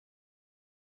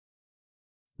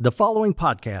The following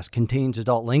podcast contains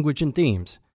adult language and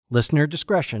themes. Listener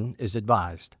discretion is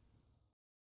advised.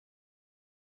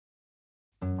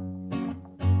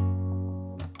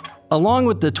 Along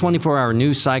with the 24-hour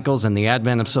news cycles and the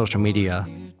advent of social media,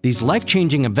 these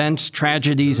life-changing events,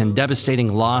 tragedies, and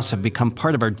devastating loss have become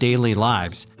part of our daily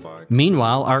lives.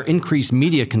 Meanwhile, our increased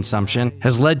media consumption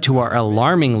has led to our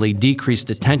alarmingly decreased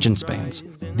attention spans.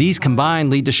 These combined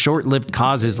lead to short-lived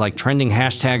causes like trending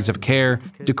hashtags of care,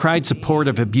 decried support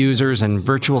of abusers, and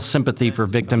virtual sympathy for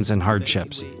victims and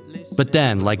hardships. But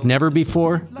then, like never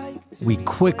before, we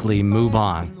quickly move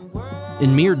on.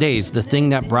 In mere days, the thing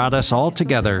that brought us all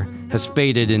together has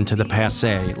faded into the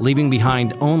passé, leaving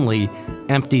behind only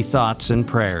empty thoughts and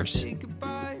prayers.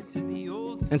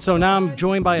 And so now I'm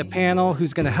joined by a panel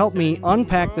who's going to help me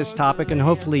unpack this topic, and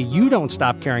hopefully you don't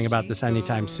stop caring about this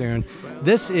anytime soon.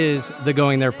 This is the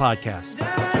Going There podcast.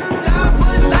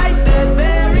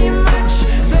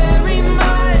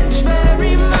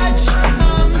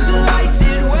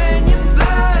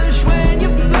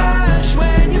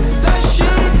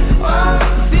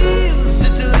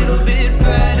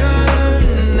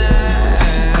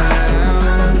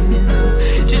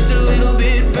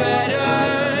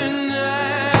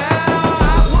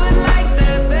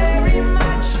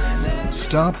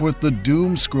 Stop with the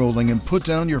doom scrolling and put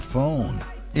down your phone.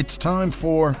 It's time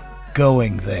for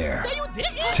Going There.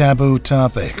 Taboo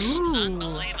topics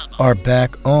are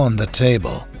back on the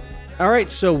table. All right,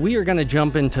 so we are going to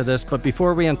jump into this, but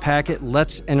before we unpack it,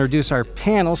 let's introduce our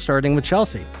panel, starting with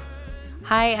Chelsea.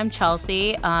 Hi, I'm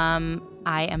Chelsea. I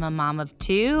am a mom of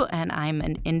two, and I'm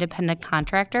an independent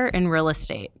contractor in real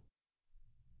estate.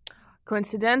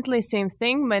 Coincidentally, same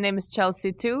thing. My name is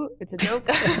Chelsea too. It's a joke.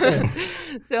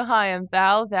 So hi, I'm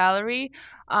Valerie.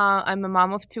 I'm a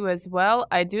mom of two as well.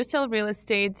 I do sell real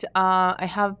estate. I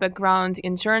have background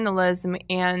in journalism,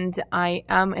 and I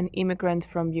am an immigrant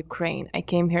from Ukraine. I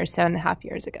came here 7.5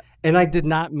 years ago. And I did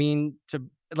not mean to,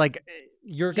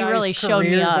 your guys' really showed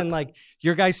me careers up. and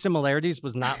your guys' similarities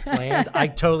was not planned. I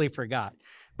totally forgot.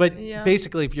 But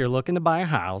basically, if you're looking to buy a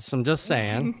house, I'm just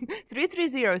saying.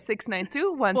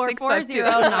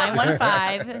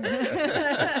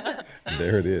 330-692-1652.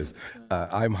 There it is.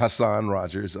 I'm Hassan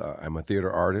Rogers. I'm a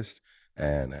theater artist,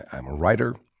 and I'm a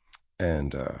writer,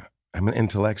 and I'm an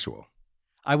intellectual.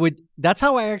 That's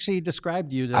how I actually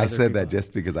described you to I other said people. that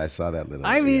just because I saw that little.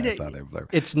 I mean, I saw that blurb.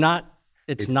 it's not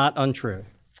untrue.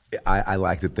 I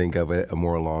like to think of it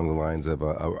more along the lines of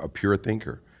a pure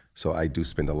thinker. So I do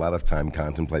spend a lot of time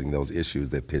contemplating those issues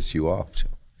that piss you off.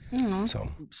 Mm-hmm. So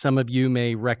some of you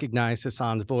may recognize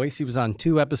Hassan's voice. He was on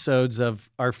 2 episodes of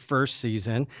our first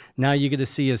season. Now you get to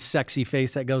see his sexy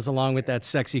face that goes along with that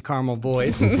sexy caramel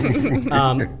voice.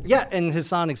 And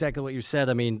Hassan, exactly what you said.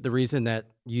 I mean, the reason that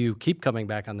you keep coming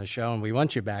back on the show and we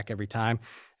want you back every time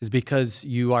is because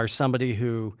you are somebody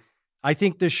who, I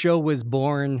think this show was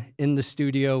born in the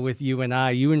studio with you and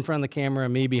I, you in front of the camera,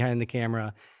 me behind the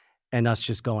camera, and us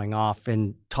just going off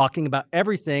and talking about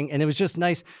everything. And it was just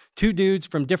nice. 2 dudes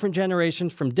from different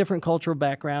generations, from different cultural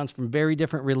backgrounds, from very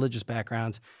different religious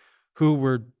backgrounds, who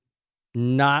were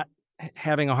not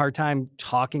having a hard time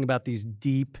talking about these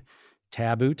deep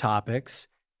taboo topics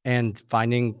and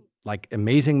finding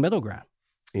amazing middle ground.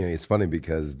 You know, it's funny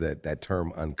because that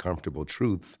term uncomfortable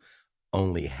truths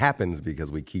only happens because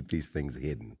we keep these things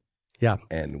hidden. Yeah.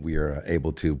 And we are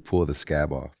able to pull the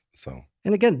scab off. So.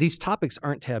 And again, these topics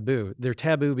aren't taboo. They're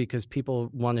taboo because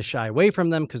people want to shy away from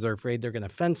them because they're afraid they're going to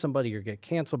offend somebody or get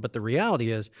canceled. But the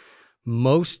reality is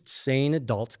most sane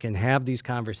adults can have these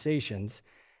conversations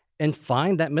and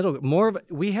find that middle.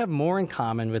 We have more in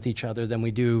common with each other than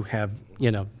we do have, the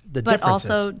differences. But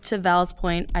also, to Val's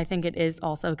point, I think it is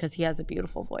also because he has a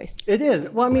beautiful voice. It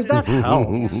is. Well, I mean, that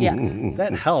helps. Yeah.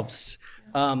 That helps.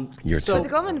 But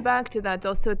going back to that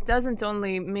also, it doesn't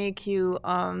only make you...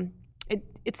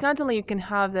 It's not only you can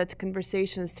have that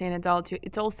conversation as an adult,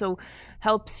 it also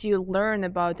helps you learn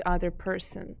about other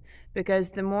person. Because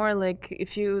the more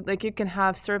if you can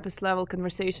have surface level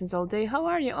conversations all day. How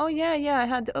are you? Oh yeah, I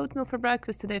had oatmeal for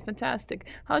breakfast today. Fantastic.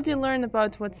 How do you learn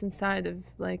about what's inside of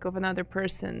another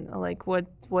person?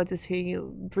 What is he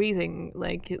breathing,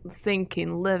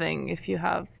 thinking, living? If you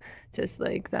have just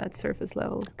that surface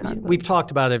level conversation. We've talked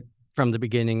about it from the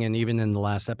beginning, and even in the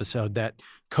last episode, that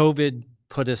COVID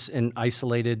put us in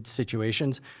isolated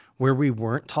situations where we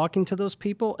weren't talking to those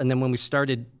people. And then when we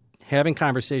started having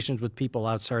conversations with people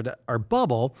outside our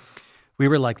bubble, we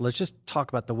were like, let's just talk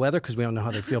about the weather because we don't know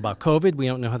how they feel about COVID. We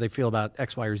don't know how they feel about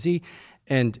X, Y, or Z.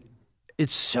 And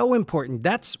it's so important.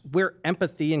 That's where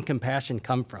empathy and compassion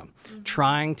come from,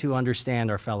 trying to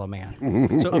understand our fellow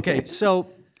man. So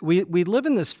we live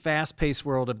in this fast-paced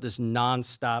world of this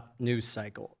nonstop news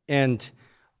cycle. And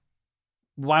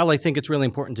while I think it's really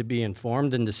important to be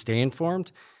informed and to stay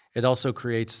informed, it also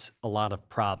creates a lot of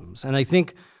problems. And I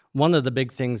think one of the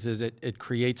big things is it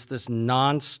creates this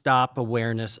nonstop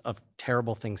awareness of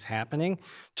terrible things happening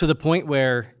to the point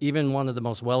where even one of the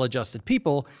most well-adjusted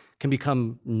people can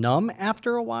become numb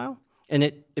after a while. And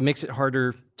it makes it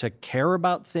harder to care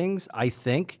about things, I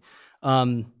think.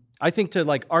 I think to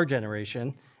like our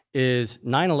generation is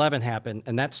 9/11 happened,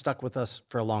 and that stuck with us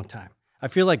for a long time. I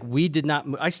feel like we did not,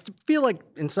 I feel like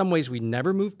in some ways we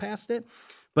never moved past it,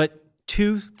 but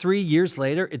 2-3 years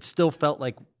later, it still felt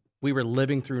like we were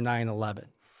living through 9/11.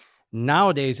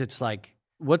 Nowadays, it's like,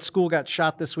 what school got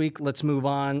shot this week? Let's move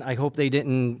on. I hope they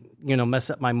didn't, mess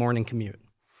up my morning commute.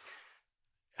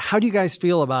 How do you guys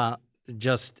feel about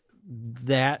just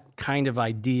that kind of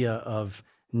idea of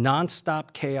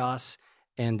nonstop chaos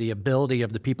and the ability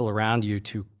of the people around you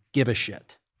to give a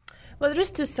shit? Well,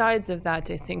 there's two sides of that,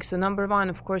 I think. So number one,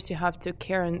 of course, you have to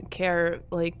care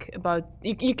like about,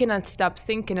 you cannot stop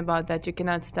thinking about that. You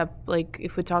cannot stop, like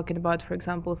if we're talking about, for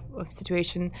example, a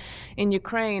situation in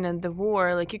Ukraine and the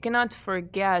war, like you cannot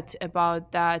forget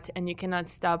about that, and you cannot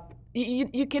stop,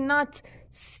 you cannot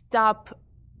stop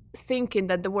thinking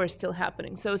that the war is still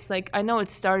happening. So it's like, I know it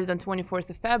started on 24th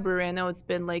of February. I know it's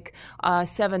been like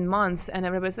 7 months, and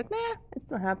everybody's like, nah, it's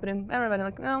still happening. Everybody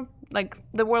like, no, like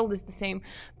the world is the same.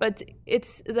 But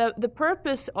it's the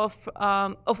purpose of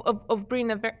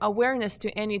bringing awareness to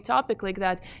any topic like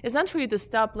that is not for you to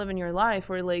stop living your life,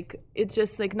 or like, it's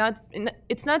just like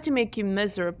it's not to make you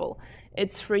miserable.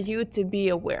 It's for you to be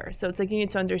aware. So it's like you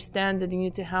need to understand that you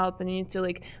need to help, and you need to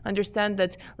like understand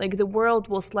that like the world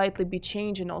will slightly be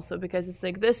changing also, because it's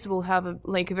like this will have a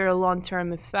very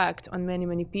long-term effect on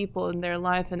many people in their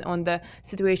life and on the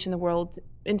situation in the world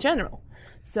in general.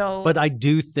 So, but I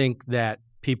do think that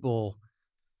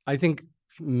I think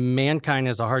mankind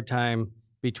has a hard time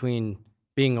between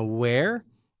being aware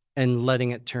and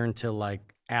letting it turn to like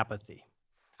apathy.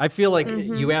 I feel like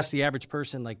you ask the average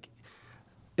person, like,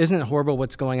 isn't it horrible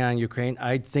what's going on in Ukraine?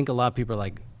 I think a lot of people are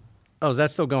like, oh, is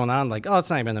that still going on? Like, oh, it's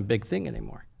not even a big thing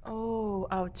anymore. Oh,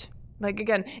 ouch. Like,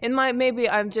 again, maybe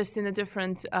I'm just in a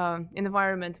different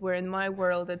environment where in my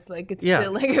world, it's like, it's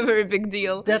still like a very big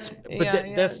deal. That's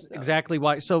exactly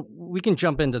why. So we can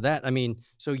jump into that. I mean,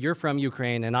 so you're from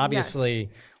Ukraine, and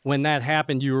obviously when that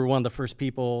happened, you were one of the first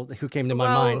people who came to my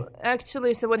mind.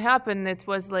 Actually, so what happened, it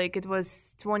was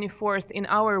 24th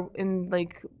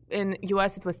in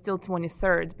US, it was still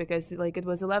 23rd, because like it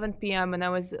was 11 p.m. and I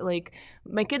was like,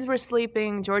 my kids were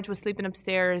sleeping, George was sleeping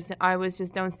upstairs, I was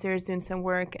just downstairs doing some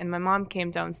work, and my mom came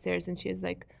downstairs and she's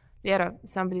like, Lera,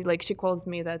 somebody, like, she calls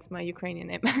me, that's my Ukrainian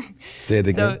name. Say it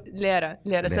again. So Lera.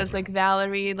 So it's like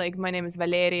Valerie, like my name is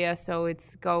Valeria, so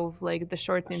it's like the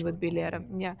short name would be Lera.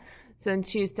 Yeah. So and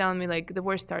she's telling me like the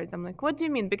war started. I'm like, what do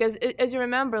you mean? Because as you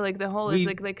remember, like the whole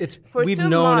for 2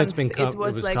 months it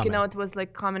was like coming. It was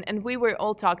like common, and we were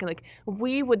all talking like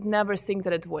we would never think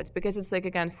that it would, because it's like,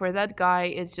 again, for that guy,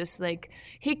 it's just like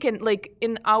he can, like,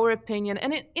 in our opinion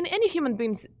and in any human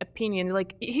being's opinion,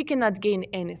 like he cannot gain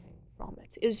anything from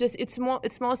it. It's just it's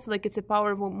mostly like it's a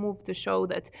powerful move to show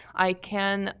that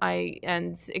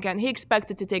and again, he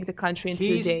expected to take the country in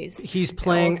 2 days. He's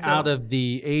playing out of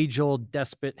the age-old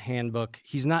despot handbook.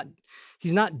 He's not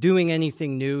doing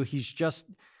anything new. He's just,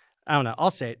 I don't know, I'll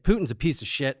say it, Putin's a piece of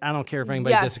shit. I don't care if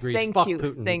anybody disagrees. Fuck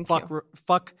Putin.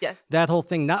 Fuck that whole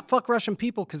thing. Not fuck Russian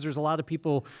people, because there's a lot of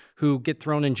people who get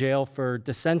thrown in jail for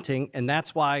dissenting, and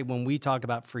that's why when we talk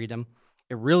about freedom,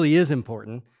 it really is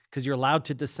important, because you're allowed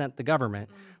to dissent the government,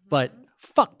 but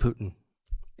fuck Putin.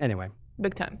 Anyway.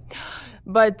 Big time.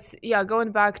 But yeah,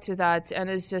 going back to that, and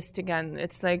it's just, again,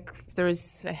 it's like I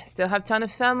still have a ton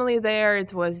of family there.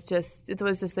 It was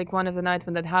just like one of the nights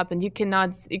when that happened. You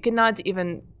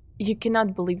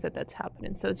cannot believe that that's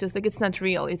happening. So it's just like, it's not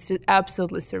real. It's just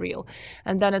absolutely surreal.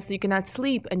 And then you cannot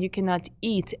sleep, and you cannot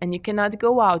eat, and you cannot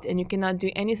go out, and you cannot do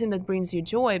anything that brings you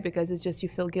joy, because it's just, you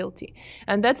feel guilty.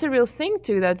 And that's a real thing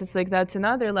too. That's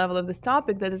another level of this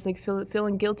topic, that is like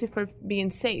feeling guilty for being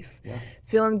safe,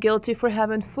 feeling guilty for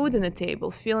having food on the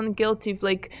table, feeling guilty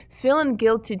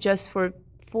just for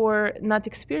not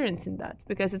experiencing that,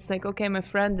 because it's like, okay, my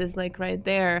friend is like right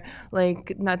there,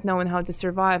 like not knowing how to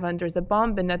survive under the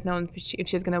bomb, and not knowing if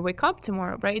she's gonna wake up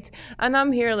tomorrow, right? And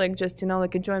I'm here like just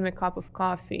like enjoying my cup of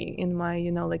coffee in my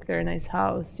like very nice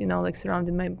house, like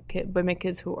surrounded by my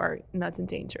kids who are not in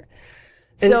danger.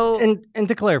 So and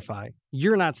to clarify,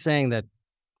 you're not saying that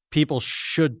people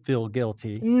should feel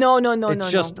guilty. No. It's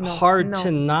just hard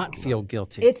to not feel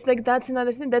guilty. It's like that's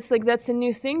another thing. That's a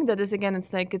new thing. That is again.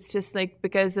 It's like it's just like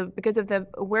because of the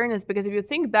awareness. Because if you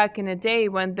think back in a day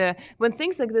when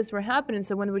things like this were happening.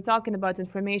 So when we're talking about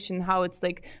information, how it's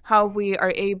like how we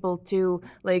are able to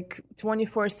like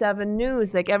 24/7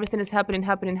 news, like everything is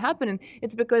happening.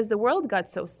 It's because the world got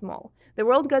so small. The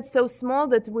world got so small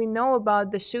that we know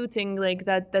about the shooting like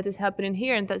that is happening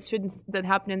here and that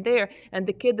happening there, and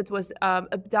the kid that was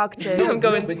abducted. I'm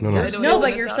going. No,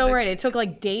 but you're so right. It took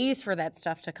like days for that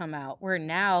stuff to come out. Where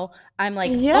now I'm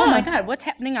like, oh my God, what's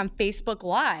happening on Facebook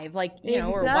Live? Like,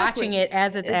 we're watching it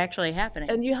as it's actually happening.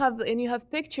 And you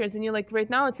have pictures, and you're like, right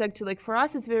now it's actually like for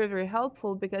us it's very, very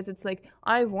helpful because it's like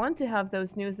I want to have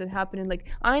those news that happening. Like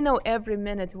I know every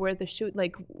minute where the shoot,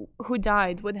 like who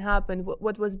died, what happened,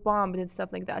 what was bombed and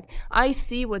stuff like that. I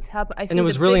see what's happened. And it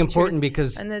was really important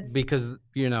because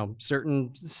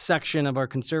certain section of our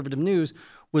conservative news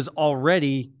was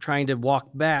already trying to walk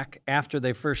back after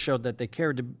they first showed that they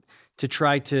cared to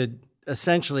try to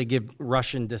essentially give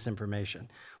Russian disinformation.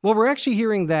 Well, we're actually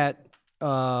hearing that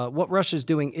what Russia's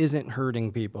doing isn't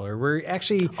hurting people, or we're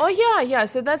actually. Oh yeah.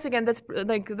 So that's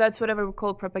whatever we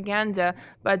call propaganda.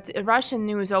 But Russian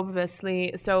news,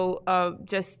 obviously. So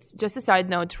just a side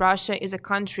note, Russia is a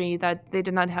country that they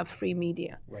do not have free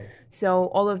media. Right. So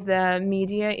all of the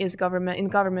media is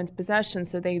government possession.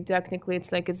 So they technically,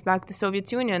 it's back to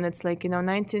Soviet Union. It's like I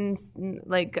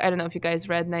don't know if you guys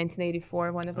read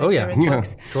 1984, one of my favorite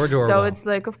books. George Orwell. So it's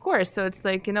like, of course. So it's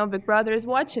like Big Brother is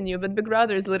watching you, but Big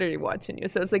Brother is literally watching you.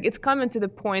 So it's like it's coming to the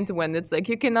point when it's like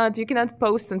you cannot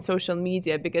post on social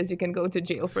media because you can go to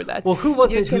jail for that. Well, who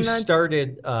was it who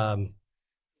started?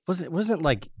 Wasn't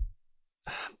like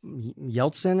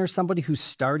Yeltsin or somebody who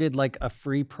started like a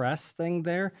free press thing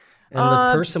there, and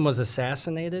the person was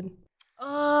assassinated?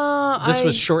 This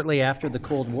was shortly after the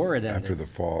Cold War had ended. After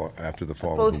the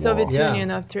fall of the Soviet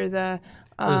Union. After the.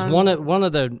 It was one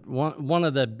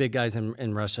of the big guys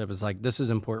in Russia was like, this is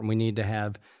important. We need to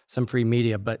have some free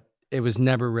media, but it was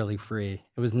never really free.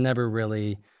 It was never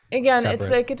really separate. It's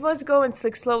like it was going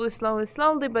like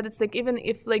slowly, but it's like even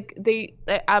if like they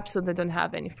absolutely don't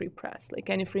have any free press, like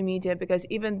any free media, because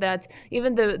even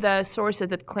the sources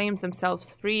that claim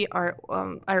themselves free are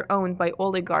owned by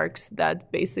oligarchs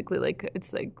that basically like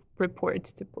it's like report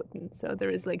to Putin. So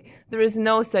there is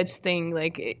no such thing.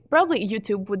 Like probably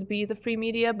YouTube would be the free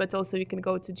media, but also you can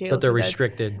go to jail. But they're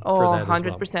restricted. For that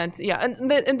 100%. Yeah,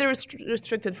 and they're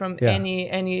restricted from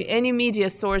any media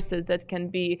sources that can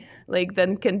be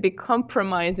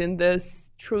compromising this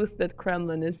truth that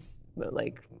Kremlin is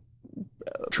like.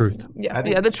 Truth.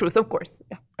 The truth, of course.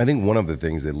 Yeah. I think one of the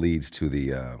things that leads to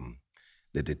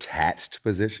the detached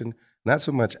position, not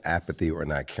so much apathy or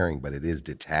not caring, but it is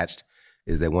detached,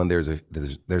 is that when there's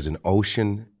an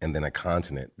ocean and then a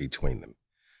continent between them.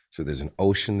 So there's an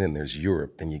ocean, then there's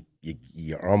Europe, then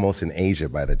you're almost in Asia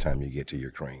by the time you get to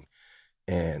Ukraine.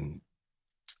 And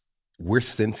we're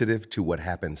sensitive to what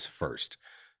happens first.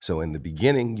 So in the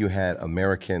beginning, you had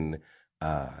American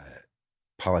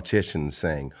politicians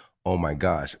saying, oh my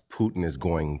gosh, Putin is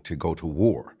going to go to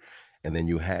war. And then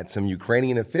you had some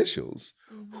Ukrainian officials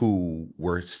who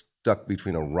were stuck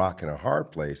between a rock and a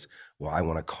hard place. Well, I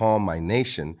want to calm my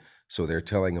nation, so they're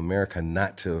telling America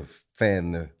not to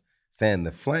fan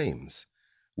the flames.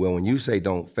 Well, when you say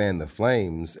don't fan the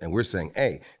flames, and we're saying,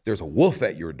 hey, there's a wolf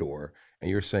at your door, and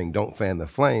you're saying don't fan the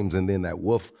flames, and then that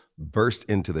wolf burst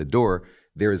into the door,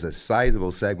 there is a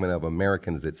sizable segment of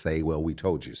Americans that say, well, we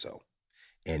told you so.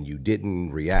 And you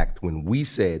didn't react when we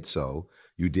said so.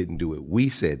 You didn't do what we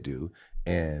said do.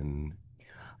 And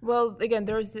well, again,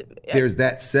 there's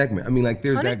that segment. I mean, like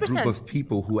there's 100%. That group of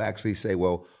people who actually say,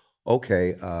 well,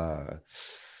 okay,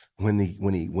 when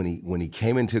he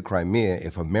came into Crimea,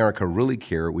 if America really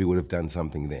cared, we would have done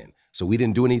something then. So we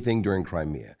didn't do anything during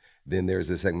Crimea. Then there's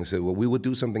this segment that said, well, we would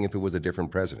do something if it was a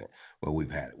different president. Well,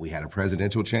 we had a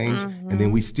presidential change, and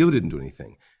then we still didn't do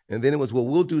anything. And then it was, well,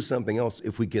 we'll do something else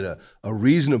if we get a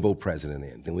reasonable president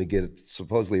in. Then we get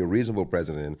supposedly a reasonable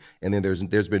president in. And then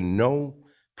there's been no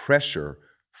pressure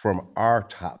from our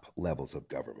top levels of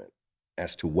government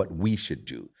as to what we should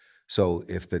do. So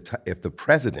if the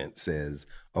president says,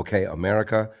 okay,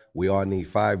 America, we all need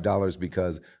 $5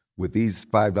 because with these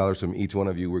 $5 from each one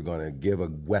of you, we're going to give a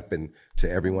weapon to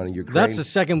everyone in Ukraine. That's the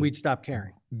second we'd stop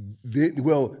caring.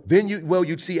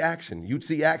 You'd see action. You'd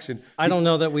see action. I don't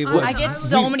know that we would. I get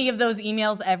so many of those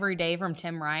emails every day from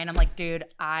Tim Ryan. I'm like, dude,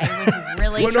 I was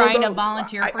really trying to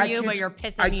volunteer for you, but you're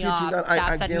pissing me off.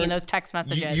 Stop sending me those text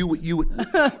messages. You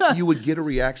would get a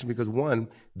reaction because one,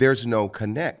 there's no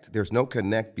connect. There's no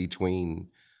connect between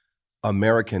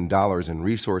American dollars and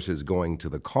resources going to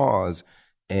the cause,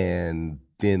 and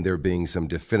then there being some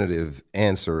definitive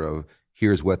answer of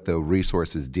here's what the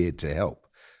resources did to help.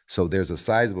 So there's a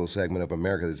sizable segment of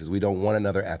America that says we don't want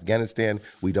another Afghanistan,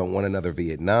 we don't want another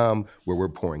Vietnam, where we're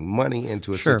pouring money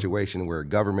into a situation where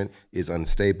government is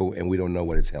unstable and we don't know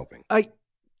what it's helping.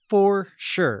 For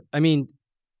sure. I mean,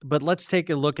 but let's take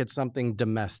a look at something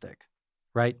domestic,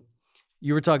 right?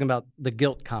 You were talking about the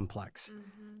guilt complex. Mm-hmm.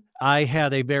 I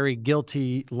had a very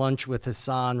guilty lunch with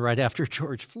Hassan right after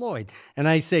George Floyd. And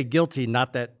I say guilty,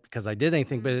 not that because I did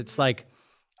anything, but it's like,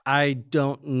 I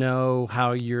don't know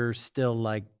how you're still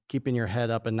like keeping your head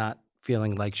up and not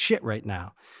feeling like shit right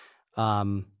now.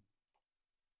 And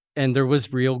there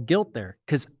was real guilt there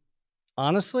because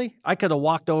honestly, I could have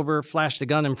walked over, flashed a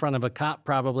gun in front of a cop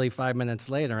probably 5 minutes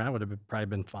later. I would have probably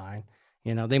been fine.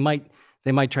 You know, they might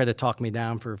try to talk me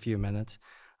down for a few minutes.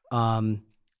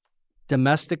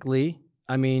 Domestically,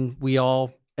 I mean,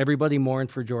 everybody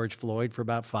mourned for George Floyd for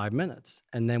about 5 minutes,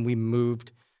 and then we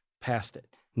moved past it.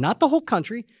 Not the whole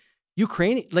country.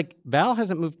 Ukraine, like Val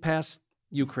hasn't moved past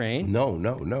Ukraine.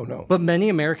 No. But many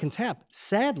Americans have,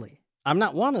 sadly. I'm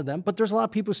not one of them, but there's a lot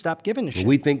of people who stopped giving a shit.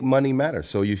 We think money matters.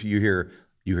 So you hear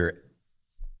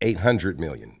 800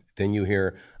 million, then you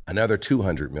hear another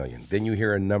 200 million, then you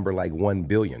hear a number like 1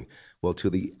 billion. Well, to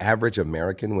the average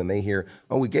American, when they hear,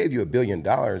 "Oh, we gave you $1 billion,"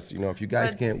 you know, if you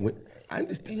guys can't win. I'm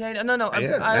just no.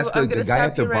 Yeah, I'm going to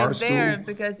stop you right there stool.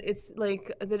 because it's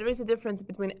like there is a difference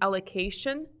between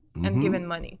allocation and giving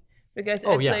money. Because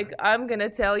like, I'm going to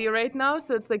tell you right now,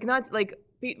 so it's like not like,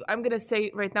 I'm going to say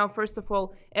right now, first of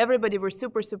all, everybody were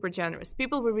super, super generous.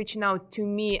 People were reaching out to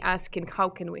me asking, how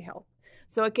can we help?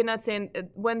 So I cannot say,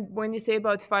 when you say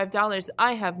about $5,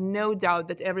 I have no doubt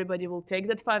that everybody will take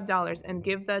that $5 and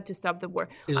give that to stop the war.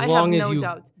 As long as you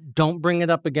don't bring it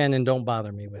up again and don't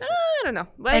bother me with it. I don't know.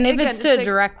 But and again, if it's to a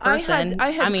direct person,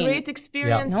 I had great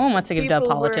experience. No one wants to give to a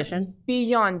politician.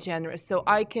 Beyond generous, so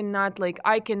I cannot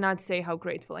say how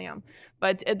grateful I am.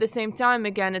 But at the same time,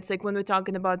 again, it's like when we're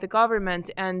talking about the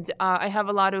government, and I have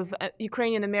a lot of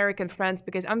Ukrainian American friends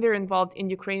because I'm very involved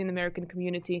in Ukrainian American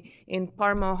community in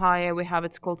Parma, Ohio.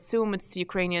 It's called SUM. It's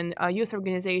Ukrainian youth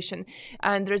organization,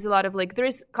 and there's a lot of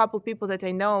there's a couple people that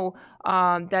I know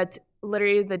that.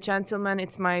 Literally, the gentleman,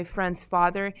 it's my friend's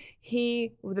father. The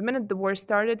minute the war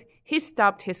started, he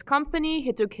stopped his company.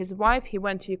 He took his wife. He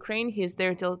went to Ukraine. He is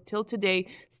there till today.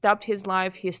 Stopped his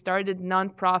life. He started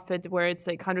nonprofit where it's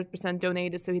like 100%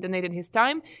 donated. So he donated his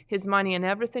time, his money, and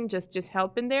everything, just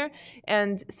helping there.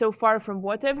 And so far from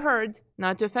what I've heard,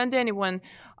 not to offend anyone,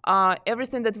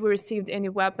 everything that we received, any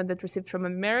weapon that received from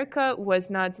America was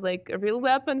not like a real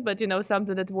weapon, but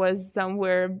something that was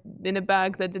somewhere in a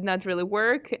bag that did not really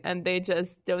work, and they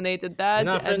just donated that.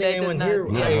 And they did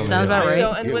not. Sounds about right.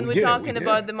 So, and when we're talking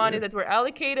about the money that were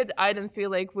allocated, I don't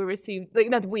feel like we received,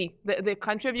 the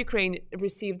country of Ukraine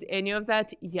received any of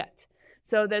that yet.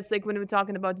 So that's like when we're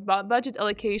talking about budget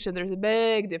allocation, there's a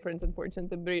big difference,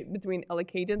 unfortunately, between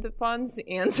allocating the funds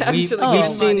and actually we've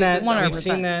seen money.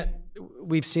 that.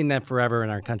 We've seen that forever in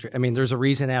our country. I mean, there's a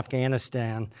reason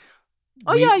Afghanistan.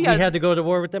 We had to go to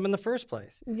war with them in the first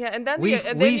place. Yeah, and then you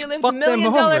left $1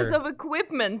 million of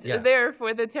equipment there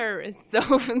for the terrorists. So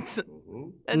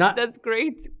that's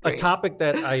great. A topic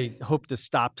that I hope to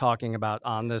stop talking about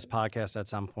on this podcast at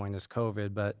some point is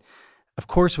COVID, but of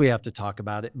course we have to talk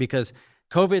about it because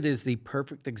COVID is the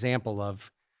perfect example of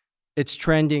it's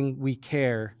trending, we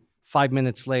care. 5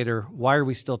 minutes later, why are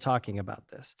we still talking about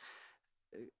this?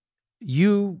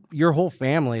 Your whole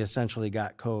family essentially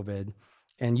got COVID,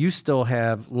 and you still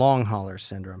have long hauler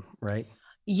syndrome, right?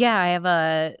 Yeah, I have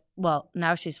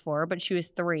now she's 4, but she was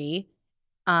 3.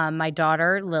 My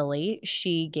daughter, Lily,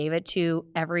 she gave it to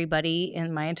everybody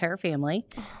in my entire family.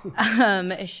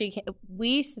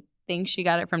 We think she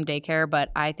got it from daycare, but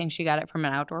I think she got it from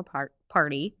an outdoor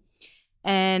party.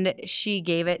 And she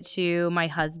gave it to my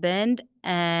husband,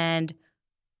 and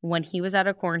when he was out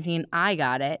of quarantine, I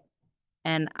got it.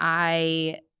 And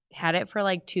I had it for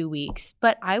like 2 weeks,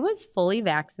 but I was fully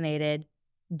vaccinated,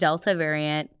 Delta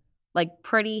variant, like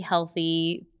pretty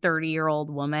healthy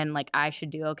 30-year-old woman. Like I should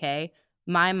do okay.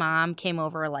 My mom came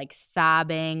over like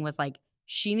sobbing, was like,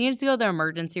 she needs to go to the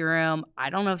emergency room. I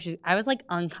don't know if I was like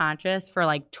unconscious for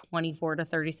like 24 to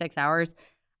 36 hours.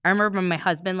 I remember my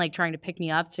husband like trying to pick me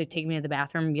up to take me to the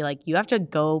bathroom and be like, you have to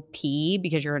go pee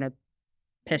because you're going to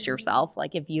piss yourself.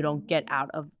 Like if you don't get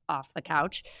off the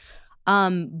couch.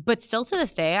 But still to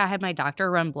this day, I had my doctor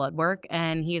run blood work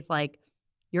and he's like,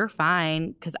 you're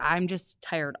fine. Cause I'm just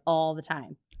tired all the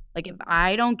time. Like if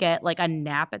I don't get like a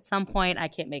nap at some point, I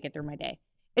can't make it through my day.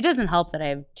 It doesn't help that I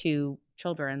have 2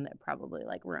 children that probably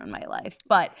like ruined my life.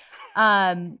 But,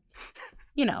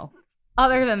 you know,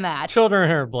 other than that,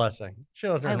 children are a blessing.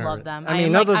 Children, I love them. I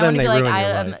mean, other than they ruin your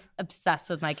life. I'm obsessed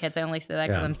with my kids. I only say that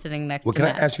because I'm sitting next to them.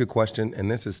 Well, can I ask you a question? And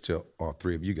this is to all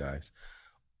three of you guys.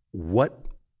 What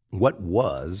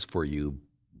was for you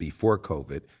before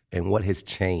COVID, and what has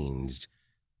changed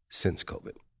since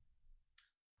COVID?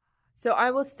 So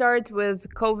I will start with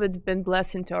COVID's been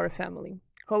blessing to our family.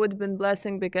 COVID been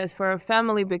blessing because for our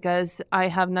family, because I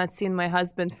have not seen my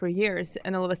husband for years,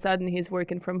 and all of a sudden he's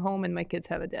working from home and my kids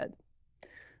have a dad.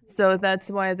 So that's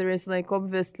why there is like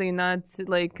obviously not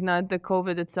the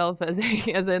COVID itself as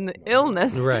an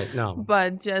illness, right? No,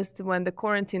 but just when the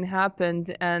quarantine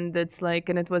happened, and it's like,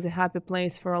 and it was a happy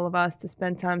place for all of us to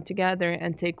spend time together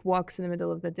and take walks in the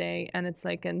middle of the day, and it's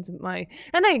like,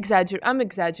 I'm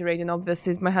exaggerating.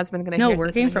 Obviously, my husband gonna hear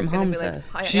working this from home.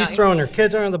 Like, she's throwing her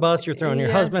kids under the bus. You're throwing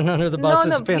your husband under the bus.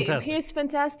 Is fantastic. He's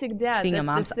fantastic dad. Being That's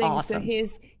a mom's the thing. awesome.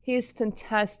 So he's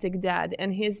fantastic dad,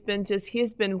 and he's been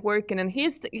working, and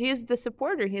he's the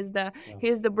supporter. He's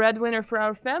the breadwinner for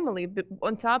our family.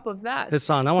 On top of that,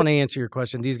 Hassan, I want to answer your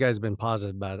question. These guys have been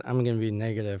positive about it. I'm going to be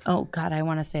negative. Oh God, I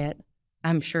want to say it.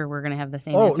 I'm sure we're going to have the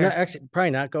same answer. No, actually,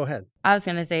 probably not. Go ahead. I was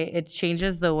going to say it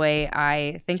changes the way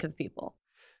I think of people.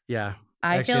 Yeah.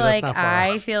 I feel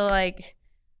like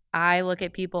I look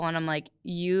at people and I'm like,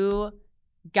 you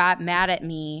got mad at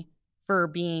me for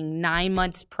being 9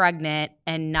 months pregnant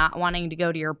and not wanting to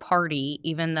go to your party,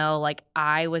 even though like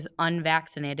I was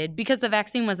unvaccinated because the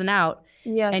vaccine wasn't out.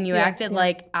 Yes, and you acted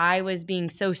like I was being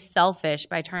so selfish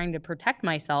by trying to protect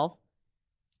myself.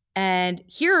 And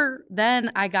here,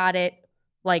 then I got it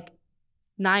like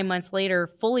 9 months later,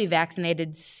 fully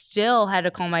vaccinated, still had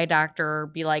to call my doctor,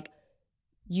 be like,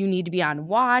 you need to be on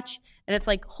watch. And it's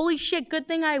like, holy shit, good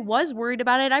thing I was worried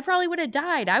about it. I probably would have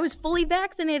died. I was fully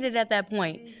vaccinated at that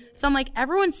point. So I'm like,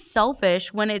 everyone's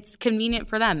selfish when it's convenient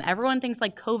for them. Everyone thinks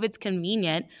like COVID's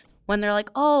convenient when they're like,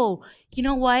 oh, you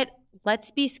know what?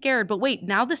 Let's be scared. But wait,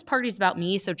 now this party's about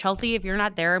me. So Chelsea, if you're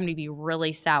not there, I'm going to be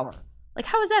really sour. Like,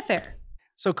 how is that fair?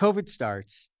 So COVID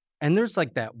starts, and there's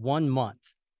like that 1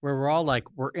 month where we're all like,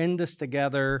 we're in this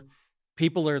together.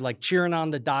 People are like cheering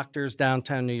on the doctors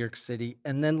downtown New York City.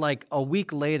 And then like a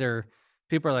week later,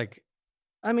 people are like,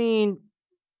 I mean,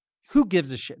 who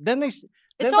gives a shit? Then it's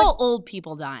all old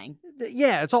people dying.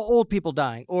 Yeah, it's all old people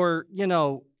dying. Or, you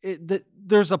know,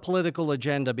 there's a political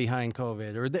agenda behind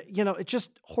COVID. Or, it's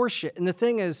just horseshit. And the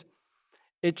thing is,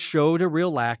 it showed a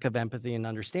real lack of empathy and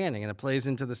understanding. And it plays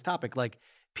into this topic. Like,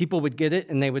 people would get it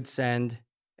and they would send,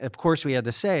 of course we had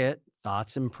to say it,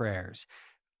 thoughts and prayers.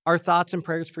 Our thoughts and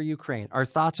prayers for Ukraine. Our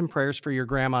thoughts and prayers for your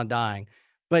grandma dying.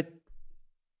 But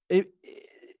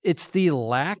it's the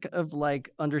lack of like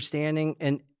understanding,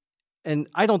 and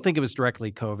I don't think it was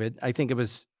directly COVID. I think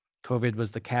COVID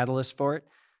was the catalyst for it.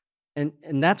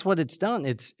 And that's what it's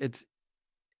done.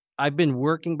 I've been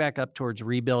working back up towards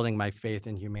rebuilding my faith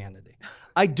in humanity.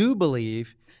 I do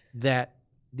believe that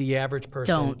the average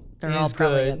person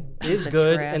is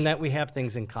good and that we have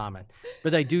things in common.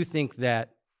 But I do think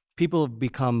that people have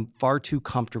become far too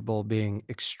comfortable being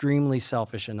extremely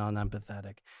selfish and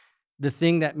unempathetic. The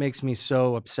thing that makes me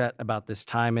so upset about this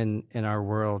time in our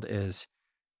world is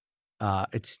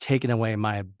it's taken away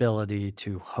my ability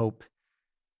to hope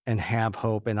and have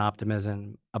hope and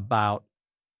optimism about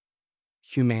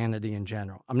humanity in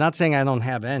general. I'm not saying I don't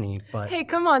have any, but... Hey,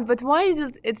 come on, but why is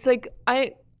it... It's like,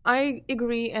 I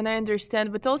agree and I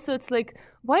understand, but also it's like,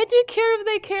 why do you care if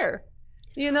they care?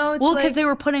 You know, it's because they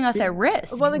were putting us at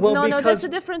risk. Well, no, that's a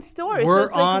different story. We're so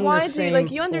it's like, on why the do same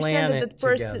you understand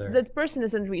that person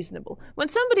isn't reasonable? When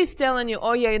somebody's telling you,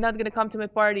 "Oh yeah, you're not gonna come to my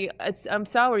party," I'm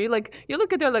sour. You look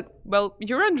at them like, "Well,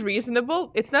 you're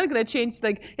unreasonable. It's not gonna change.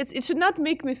 Like, it should not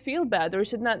make me feel bad, or I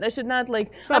should not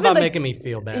like." It's not about making me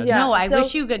feel bad. Yeah, no, I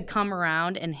wish you could come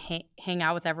around and hang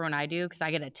out with everyone I do, because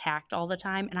I get attacked all the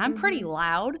time, and I'm pretty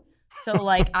loud. So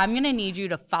like, I'm gonna need you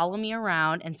to follow me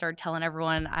around and start telling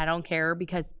everyone I don't care,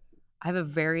 because I have a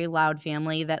very loud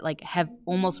family that like have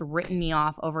almost written me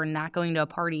off over not going to a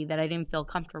party that I didn't feel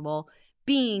comfortable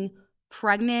being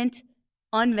pregnant,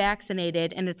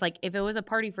 unvaccinated. And it's like, if it was a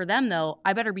party for them though,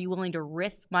 I better be willing to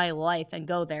risk my life and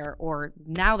go there, or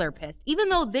now they're pissed. Even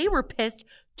though they were pissed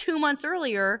 2 months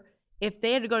earlier, if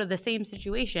they had to go to the same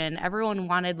situation, everyone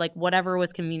wanted like whatever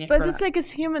was convenient for them. But it's like,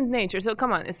 it's human nature. So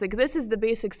come on, it's like, this is the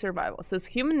basic survival. So it's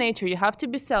human nature. You have to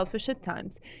be selfish at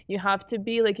times. You have to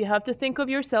be like, you have to think of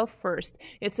yourself first.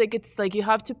 It's like you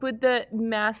have to put the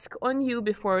mask on you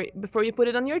before you put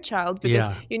it on your child,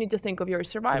 because you need to think of your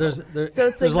survival. There's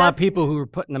a lot of people who are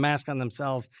putting the mask on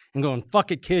themselves and going,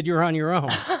 "Fuck it, kid, you're on your own."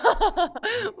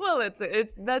 Well, that's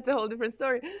a whole different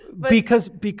story. But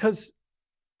because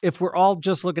if we're all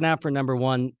just looking out for number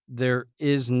one, there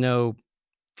is no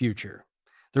future.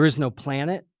 There is no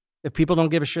planet. If people don't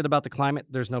give a shit about the climate,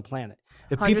 there's no planet.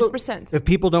 If 100%. If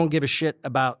people don't give a shit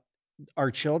about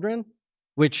our children,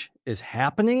 which is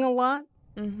happening a lot,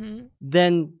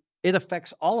 then it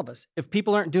affects all of us. If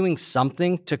people aren't doing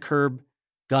something to curb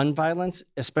gun violence,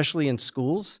 especially in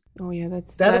schools,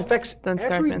 that affects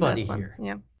everybody here.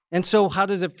 Yeah. And so how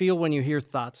does it feel when you hear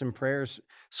thoughts and prayers?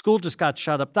 School just got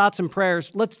shut up. Thoughts and prayers,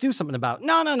 let's do something about it.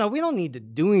 No, we don't need to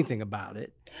do anything about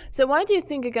it. So why do you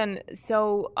think, again,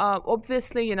 so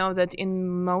obviously, you know, that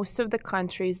in most of the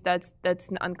countries, that's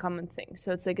an uncommon thing.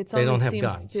 So it's like it's only seems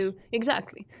guns. To,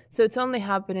 exactly. So it's only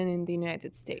happening in the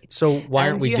United States. So why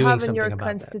aren't we doing something about that? And you have in your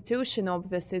constitution,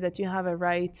 obviously, that you have a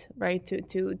right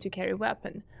to carry a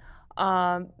weapon.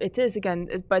 It is,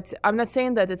 again, but I'm not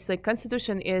saying that it's like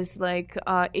Constitution is like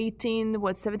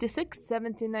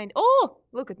 1799. Oh,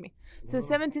 look at me. So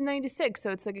 1796. So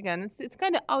it's like, again, it's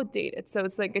kind of outdated. So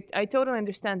it's like I totally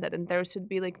understand that, and there should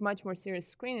be like much more serious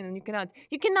screening. And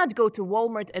you cannot go to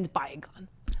Walmart and buy a gun.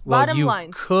 Well, Bottom line,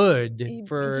 you could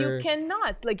you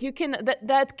cannot, like you can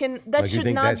that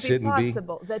should not be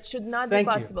possible. That should not be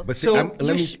possible. But see,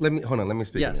 let me hold on. Let me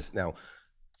speak on this now.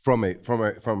 From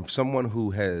someone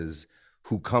who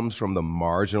comes from the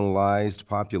marginalized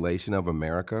population of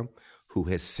America, who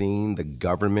has seen the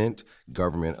government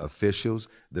officials,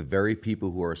 the very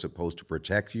people who are supposed to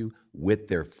protect you with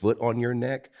their foot on your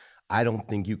neck, I don't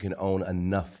think you can own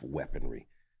enough weaponry.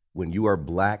 When you are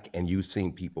black and you've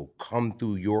seen people come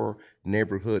through your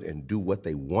neighborhood and do what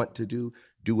they want to do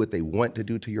what they want to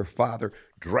do to your father,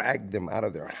 drag them out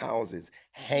of their houses,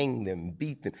 hang them,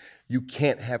 beat them. You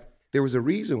can't have. There was a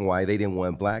reason why they didn't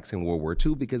want blacks in World War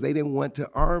II, because they didn't want to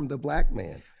arm the black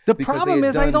man. The problem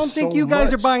is, I don't think you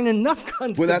guys are buying enough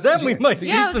guns. Well, then we might see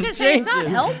some changes. It's not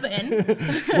helping.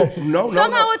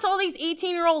 Somehow it's all these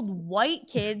 18-year-old white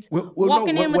kids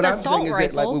walking in with assault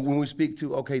rifles. Like when we speak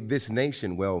to this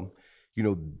nation, well, you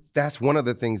know, that's one of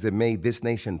the things that made this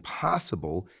nation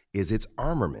possible is its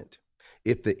armament.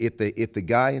 If the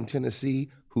guy in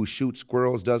Tennessee who shoots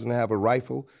squirrels doesn't have a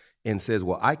rifle and says,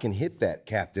 well, I can hit that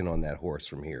captain on that horse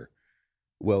from here.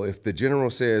 Well, if the general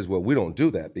says, well, we don't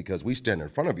do that because we stand in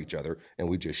front of each other and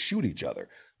we just shoot each other.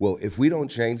 Well, if we don't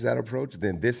change that approach,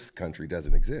 then this country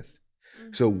doesn't exist.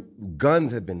 So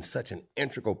guns have been such an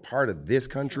integral part of this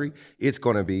country. It's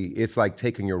like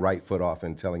taking your right foot off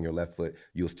and telling your left foot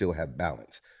you'll still have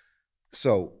balance.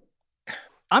 So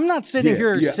I'm not sitting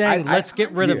here saying let's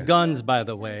get rid of guns, by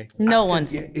the way. No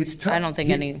one's. It's tough. I don't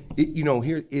think any.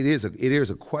 Here it is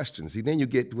a question. See, then you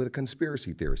get with a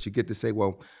conspiracy theorist. You get to say,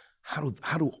 well, how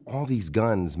do all these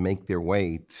guns make their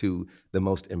way to the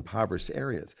most impoverished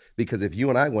areas? Because if you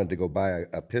and I wanted to go buy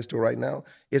a pistol right now,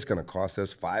 it's going to cost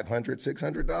us $500,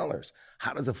 $600.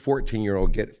 How does a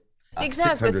 14-year-old get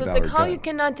exactly? So it's like how you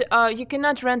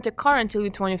cannot rent a car until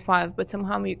you're 25, but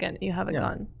somehow you have a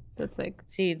gun. So it's like,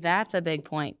 see, that's a big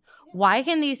point. Why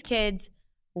can these kids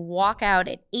walk out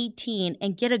at 18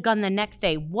 and get a gun the next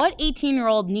day? What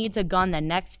 18-year-old needs a gun the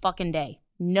next fucking day?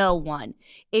 No one.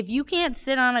 If you can't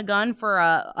sit on a gun for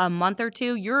a month or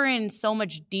two, you're in so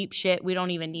much deep shit. We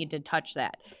don't even need to touch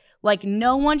that. Like,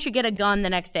 no one should get a gun the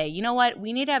next day. You know what?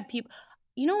 We need to have people.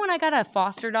 You know, when I got a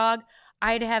foster dog,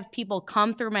 I'd have people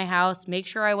come through my house, make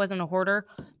sure I wasn't a hoarder.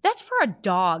 That's for a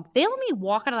dog. They let me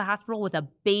walk out of the hospital with a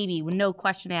baby with no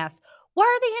question asked. Why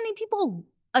are they handing people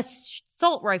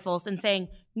assault rifles and saying,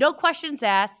 no questions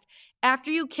asked,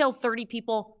 after you kill 30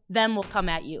 people, then we'll come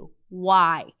at you?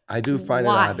 Why? I do find it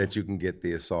odd that you can get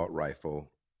the assault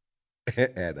rifle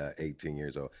at 18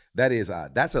 years old. That is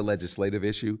odd. That's a legislative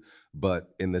issue, but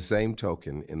in the same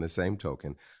token,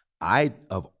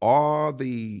 of all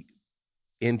the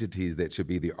entities that should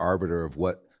be the arbiter of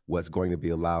what's going to be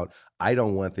allowed, I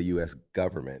don't want the U.S.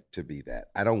 government to be that.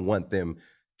 I don't want them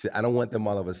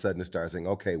all of a sudden to start saying,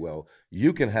 okay, well,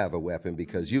 you can have a weapon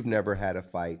because you've never had a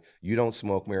fight, you don't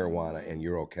smoke marijuana, and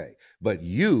you're okay. But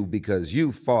you, because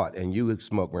you fought and you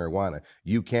smoke marijuana,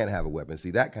 you can't have a weapon. See,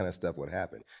 that kind of stuff would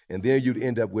happen. And then you'd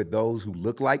end up with those who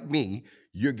look like me.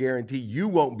 You're guaranteed you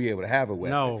won't be able to have a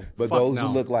weapon. But those who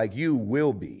look like you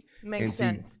will be. Makes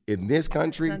sense. In this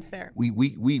country,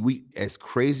 we as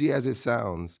crazy as it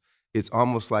sounds, it's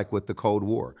almost like with the Cold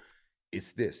War.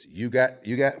 It's this. You got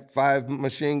 5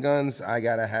 machine guns. I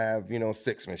gotta have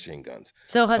 6 machine guns.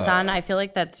 So Hassan, I feel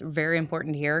like that's very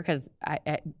important here because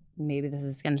I maybe this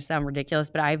is going to sound ridiculous,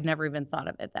 but I've never even thought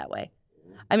of it that way.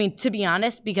 I mean, to be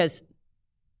honest, because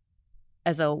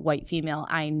as a white female,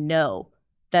 I know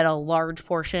that a large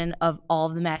portion of all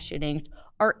of the mass shootings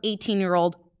are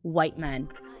 18-year-old white men.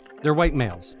 They're white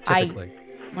males, typically.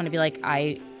 want to be like,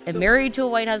 I am married to a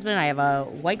white husband, I have a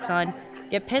white son,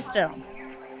 get pissed at them.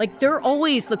 Like, they're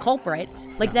always the culprit.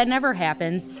 Like, that never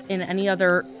happens in any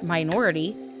other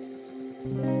minority.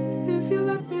 If you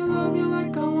let me love you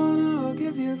like I wanna, I'll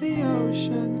give you the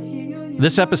ocean.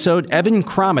 This episode, Evan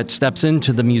Cromit steps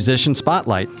into the musician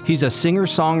spotlight. He's a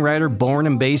singer-songwriter born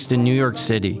and based in New York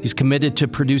City. He's committed to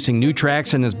producing new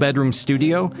tracks in his bedroom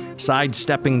studio,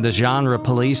 sidestepping the genre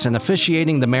police, and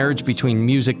officiating the marriage between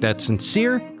music that's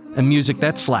sincere and music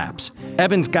that slaps.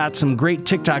 Evan's got some great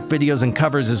TikTok videos and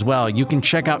covers as well. You can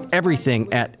check out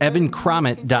everything at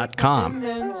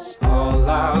evancromit.com. All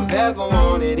I've ever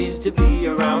wanted is to be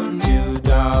around you,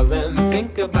 darling.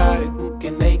 Think about it, who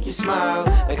can make you smile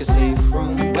like a safe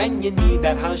room when you need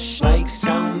that hush, like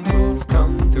soundproof.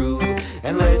 Come through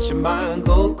and let your mind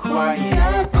go quiet.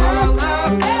 All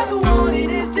I've ever wanted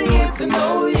is to get to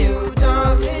know you,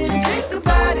 darling. Think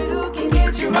about it, who can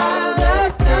get you riled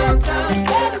up down times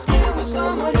better spent with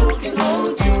someone who can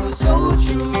hold you so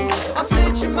true. I'll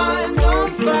set your mind on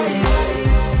fire.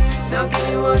 Now give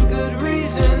me one good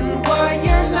reason why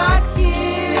you're not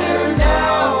here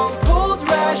now. Cold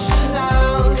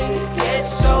rationality gets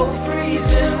so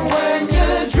freezing when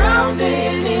you're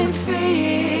drowning in fear.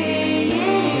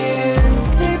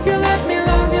 If you let me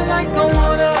love you like I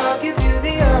wanna, I'll give you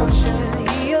the ocean,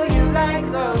 heal you like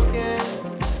Logan.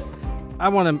 I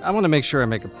want to make sure I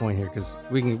make a point here, because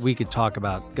we could talk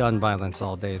about gun violence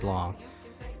all day long.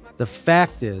 The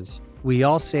fact is, we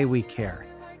all say we care.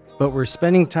 But we're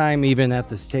spending time even at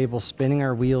this table spinning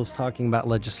our wheels talking about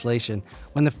legislation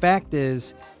when the fact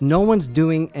is no one's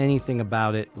doing anything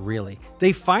about it, really.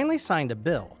 They finally signed a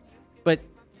bill, but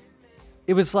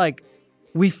it was like,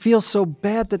 we feel so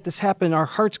bad that this happened. Our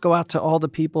hearts go out to all the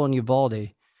people in Uvalde.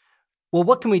 Well,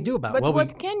 what can we do about it? But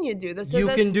what can you do? You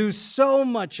can do so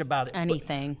much about it.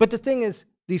 Anything. But the thing is,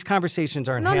 these conversations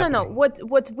aren't happening. No.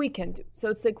 What we can do. So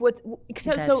it's like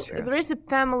so there is a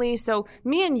family, so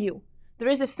me and you. There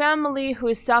is a family who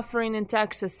is suffering in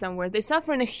Texas somewhere. They're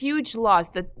suffering a huge loss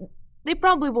that they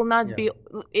probably will not be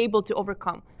able to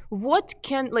overcome. What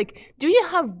do you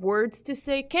have words to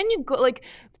say? Can you go,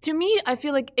 to me, I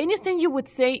feel like anything you would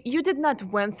say, you did not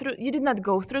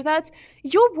go through that.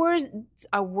 Your words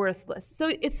are worthless. So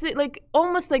it's like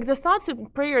almost like the thoughts of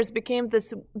prayers became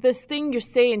this thing you're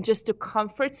saying just to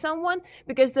comfort someone,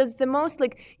 because that's the most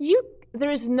there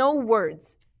is no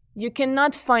words. You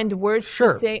cannot find words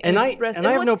to say and express.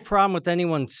 I have no problem with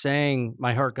anyone saying,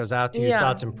 my heart goes out to you,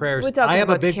 thoughts and prayers. I have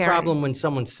a big problem when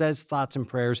someone says thoughts and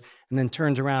prayers and then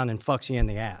turns around and fucks you in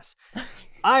the ass.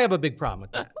 I have a big problem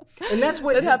with that. And that's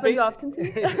what it happens often to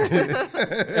you.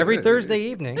 Every Thursday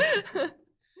evening.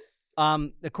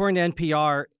 According to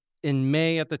NPR, in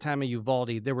May at the time of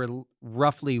Uvalde, there were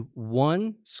roughly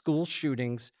 1 school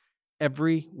shootings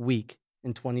every week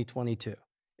in 2022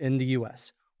 in the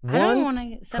U.S. I don't want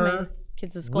to send my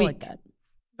kids to school like that.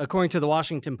 According to the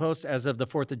Washington Post, as of the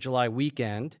 4th of July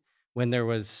weekend, when there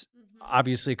was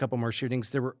obviously a couple more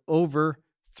shootings, there were over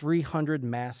 300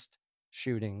 mass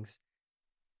shootings.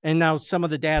 And now some of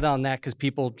the data on that, because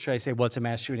people try to say, what's a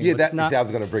mass shooting? Yeah, I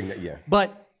was going to bring that,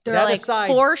 But they're like aside,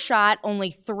 4 shot, only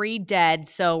 3 dead,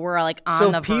 so we're like on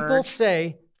the verge. So people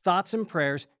say, thoughts and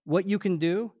prayers, what you can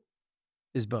do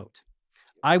is vote.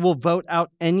 I will vote out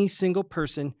any single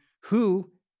person who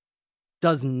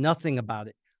does nothing about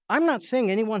it. I'm not saying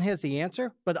anyone has the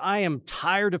answer, but I am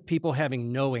tired of people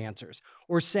having no answers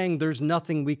or saying there's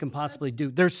nothing we can possibly do.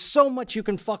 There's so much you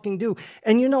can fucking do.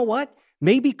 And you know what?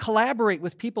 Maybe collaborate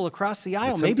with people across the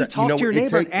aisle. Maybe talk to your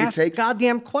neighbor and ask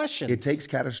goddamn questions. It takes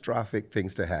catastrophic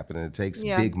things to happen, and it takes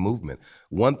big movement.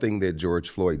 One thing that George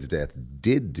Floyd's death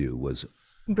did do was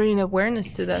bring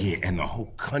awareness to that. Yeah, and the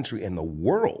whole country and the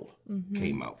world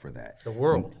came out for that. The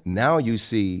world. Now you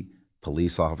see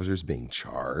police officers being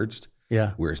charged,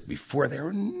 whereas before they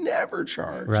were never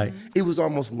charged. Right. It was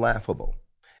almost laughable.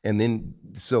 And then,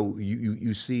 so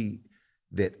you see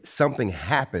that something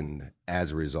happened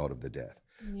as a result of the death.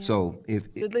 Yeah. So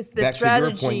back to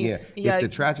your point, if the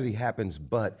tragedy happens,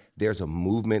 but there's a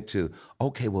movement to,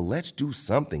 okay, well, let's do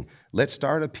something. Let's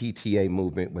start a PTA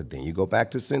movement, but then you go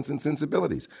back to Sense and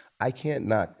Sensibilities. I can't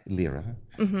knock Lyra.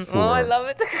 Oh, I love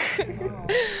it.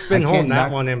 He's been holding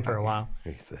that one in for a while.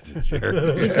 He's such a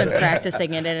jerk. He's been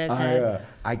practicing it in his head.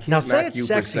 I can't now say it's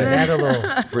sexy. Add a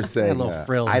little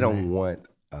frill. I don't want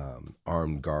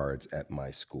armed guards at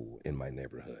my school, in my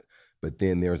neighborhood. But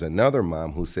then there's another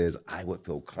mom who says, I would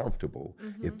feel comfortable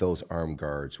if those armed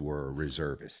guards were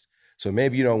reservists. So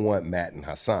maybe you don't want Matt and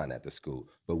Hassan at the school,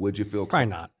 but would you feel Probably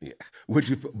not. Yeah. Would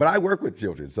you? But I work with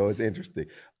children, so it's interesting.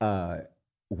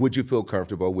 would you feel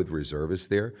comfortable with reservists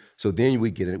there? So then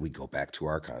we get it. We go back to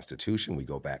our Constitution. We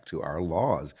go back to our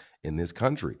laws in this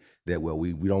country that, well,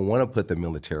 we don't want to put the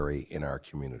military in our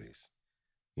communities.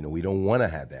 You know, we don't want to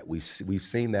have that. We've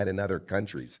seen that in other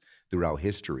countries throughout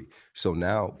history. So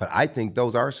now, but I think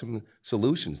those are some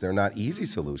solutions. They're not easy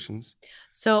solutions.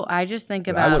 So I just think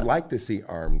but about. I would like to see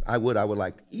armed. I would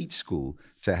like each school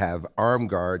to have armed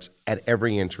guards at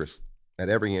every entrance. I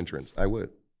would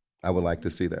like to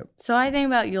see that. So I think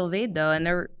about U of A though, and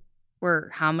there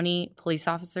were how many police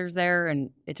officers there, and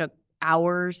it took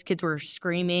hours. Kids were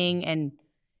screaming, and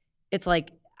it's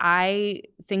like I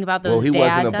think about those. Well, he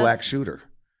dads wasn't a black shooter.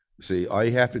 See, all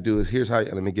you have to do is this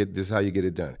is how you get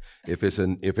it done. If it's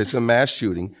a mass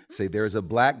shooting, say there's a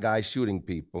black guy shooting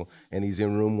people and he's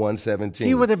in room 117.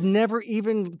 He would have never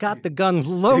even got the guns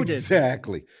loaded.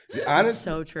 Exactly. See,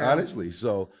 so true. Honestly,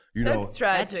 so you know That's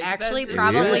tragic. That's actually That's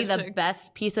probably tragic. the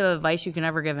best piece of advice you can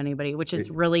ever give anybody, which is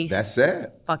really that's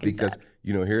sad. Fucking because sad.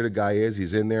 you know here the guy is,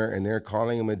 he's in there and they're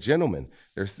calling him a gentleman.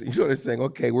 They're saying,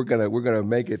 okay, we're gonna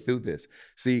make it through this.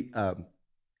 See,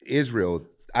 Israel,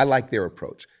 I like their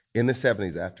approach. In the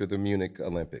 70s, after the Munich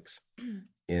Olympics,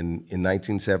 in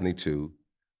 1972,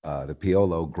 the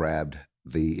PLO grabbed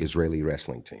the Israeli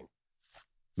wrestling team,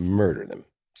 murdered them,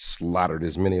 slaughtered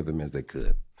as many of them as they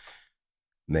could.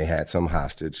 And they had some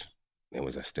hostage. It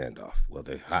was a standoff. Well,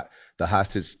 the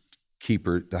hostage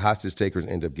takers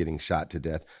end up getting shot to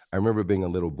death. I remember being a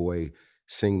little boy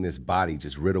seeing this body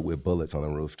just riddled with bullets on the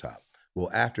rooftop. Well,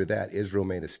 after that, Israel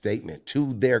made a statement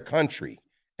to their country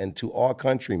and to all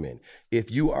countrymen. If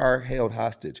you are held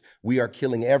hostage, we are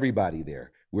killing everybody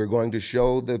there. We're going to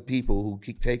show the people who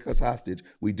take us hostage,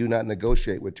 we do not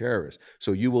negotiate with terrorists.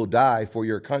 So you will die for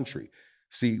your country.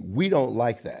 See, we don't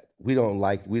like that. We don't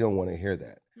want to hear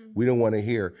that. Mm-hmm. We don't want to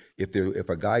hear if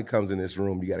a guy comes in this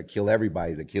room, you got to kill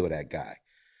everybody to kill that guy.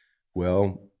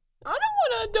 Well, I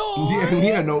don't want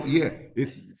to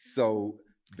die. So.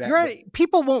 You're right.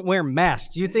 People won't wear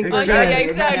masks. Do you think? Exactly.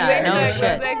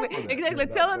 Exactly.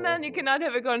 Tell a man you cannot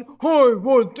have a gun. I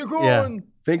want the gun. Yeah.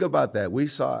 Think about that. We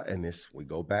saw in this. We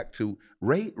go back to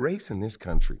race in this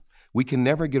country. We can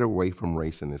never get away from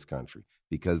race in this country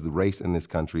because the race in this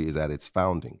country is at its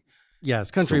founding. Yeah, this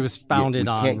country was founded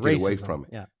on racism. We can't get away from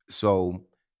it. Yeah. So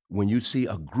when you see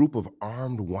a group of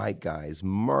armed white guys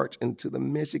march into the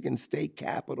Michigan State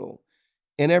Capitol,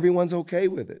 and everyone's okay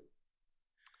with it.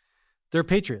 They're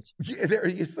patriots. Yeah,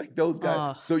 it's like those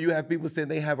guys. So you have people saying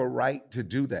they have a right to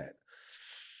do that.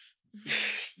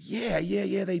 Yeah,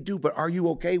 they do. But are you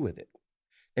okay with it?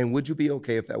 And would you be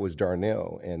okay if that was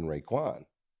Darnell and Raekwon?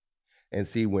 And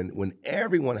see, when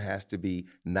everyone has to be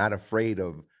not afraid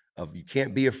of you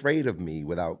can't be afraid of me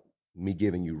without me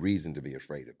giving you reason to be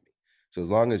afraid of me. So as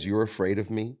long as you're afraid of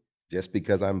me, just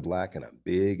because I'm black and I'm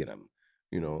big and I'm,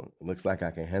 it looks like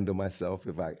I can handle myself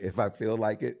if I feel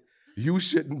like it. You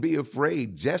shouldn't be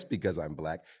afraid just because I'm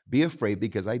black. Be afraid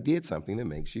because I did something that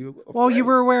makes you afraid. Well, you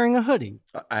were wearing a hoodie.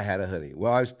 I had a hoodie.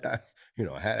 Well, I was,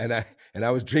 and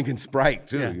I was drinking Sprite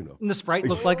too. Yeah. And the Sprite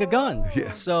looked like a gun.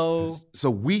 Yeah. So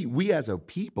we as a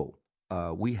people,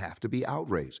 we have to be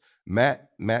outraged. Matt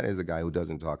is a guy who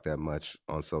doesn't talk that much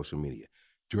on social media.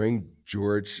 During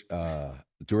George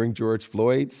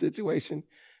Floyd's situation,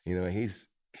 he's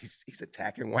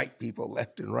attacking white people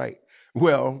left and right.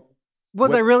 Well.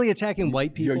 Was I really attacking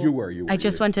white people? You were. I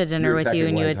just went to dinner with you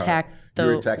and you attacked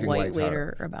the white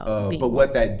waiter about being But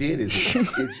what that did is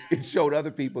it showed other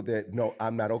people that, no,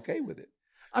 I'm not okay with it.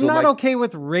 I'm not okay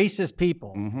with racist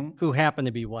people who happen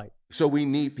to be white. So we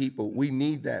need people. We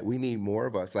need that. We need more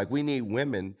of us. Like we need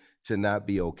women to not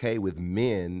be okay with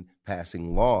men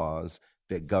passing laws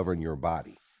that govern your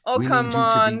body. Oh, come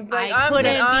on. I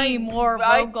couldn't be more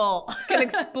vocal. I can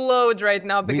explode right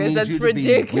now because that's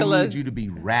ridiculous. We need you to be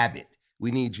rabid. We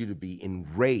need you to be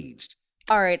enraged.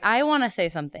 All right, I want to say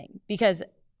something because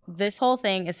this whole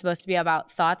thing is supposed to be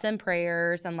about thoughts and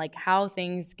prayers and like how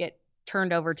things get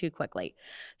turned over too quickly.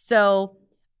 So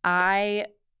I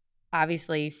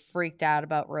obviously freaked out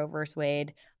about Roe versus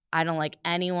Wade. I don't like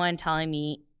anyone telling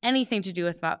me anything to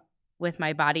do with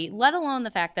my body, let alone the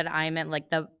fact that I'm at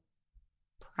like the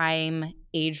prime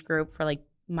age group for like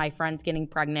my friends getting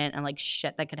pregnant and like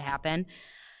shit that could happen.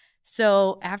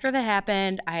 So after that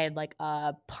happened, I had like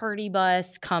a party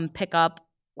bus come pick up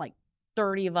like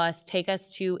 30 of us, take us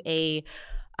to a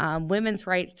women's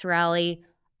rights rally.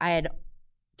 I had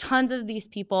tons of these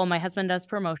people. My husband does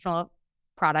promotional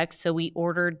products, so we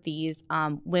ordered these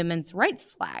women's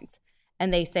rights flags.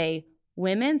 And they say,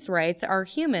 women's rights are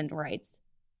human rights.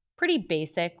 Pretty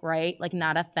basic, right? Like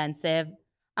not offensive.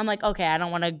 I'm like, okay, I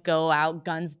don't want to go out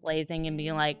guns blazing and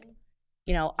be like,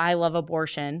 I love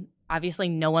abortion. Obviously,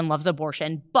 no one loves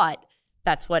abortion, but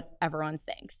that's what everyone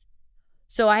thinks.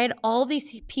 So I had all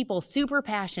these people super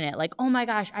passionate, like, oh my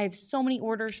gosh, I have so many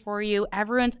orders for you.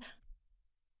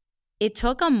 It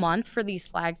took a month for these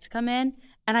flags to come in,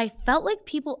 and I felt like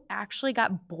people actually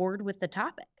got bored with the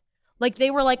topic. Like, they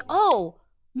were like, oh,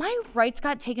 my rights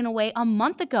got taken away a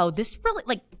month ago. This really,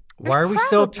 like, why are we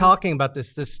still talking about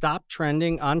this? This stopped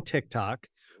trending on TikTok.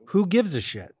 Who gives a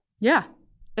shit? Yeah.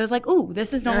 It was like, ooh,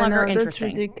 this is no longer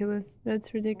interesting.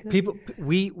 That's ridiculous. People,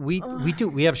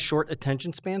 we have short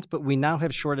attention spans, but we now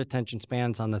have short attention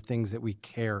spans on the things that we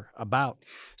care about.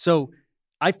 So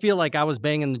I feel like I was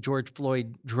banging the George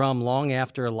Floyd drum long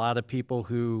after a lot of people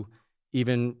who,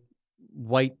 even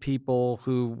white people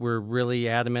who were really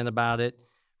adamant about it,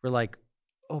 were like,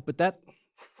 oh, but that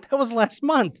was last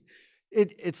month.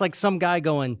 It's like some guy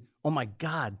going, oh my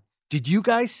God, did you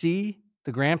guys see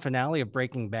the grand finale of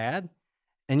Breaking Bad?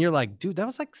 And you're like, dude, that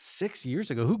was like 6 years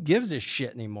ago. Who gives a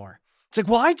shit anymore? It's like,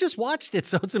 well, I just watched it,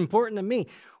 so it's important to me.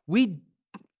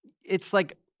 It's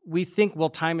like we think, well,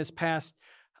 time has passed.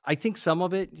 I think some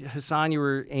of it, Hassan, you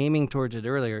were aiming towards it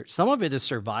earlier. Some of it is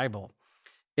survival.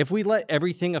 If we let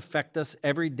everything affect us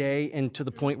every day and to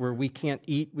the point where we can't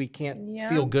eat, we can't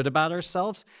feel good about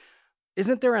ourselves,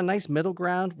 isn't there a nice middle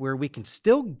ground where we can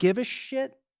still give a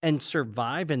shit and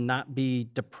survive and not be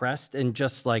depressed and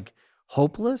just like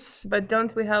hopeless? But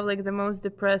don't we have like the most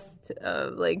depressed,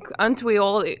 aren't we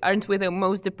the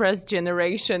most depressed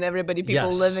generation?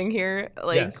 People living here,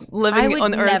 living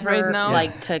on Earth right now. I would never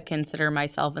like to consider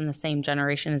myself in the same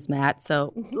generation as Matt.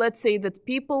 So let's say that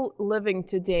people living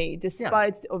today,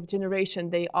 despite of generation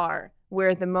they are,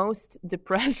 we're the most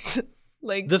depressed.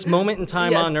 Like this moment in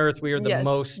time on Earth, we are the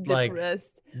most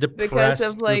depressed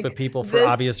group of people for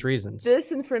obvious reasons.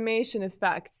 This information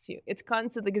affects you. It's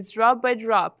constantly, it's drop by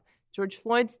drop. George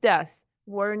Floyd's death,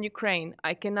 war in Ukraine.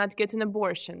 I cannot get an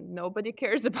abortion. Nobody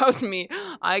cares about me.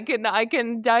 I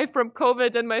can die from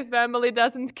COVID and my family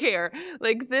doesn't care.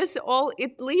 Like this all,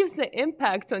 it leaves the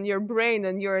impact on your brain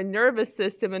and your nervous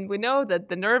system. And we know that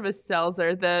the nervous cells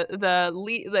are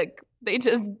they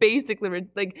just basically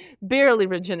barely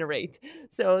regenerate.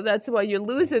 So that's why you're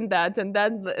losing that. And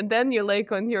then you're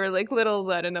like on your like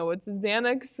little, I don't know, what's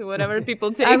Xanax, whatever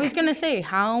people take. I was going to say,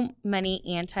 how many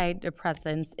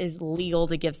antidepressants is legal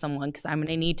to give someone? Because I'm going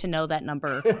to need to know that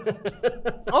number.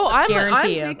 I'm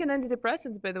taking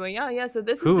antidepressants, by the way. Yeah. So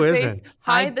this is Who the isn't? face.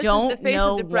 I this don't is the face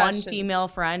know of depression. one female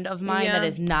friend of mine that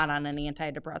is not on an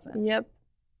antidepressant. Yep.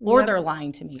 Or they're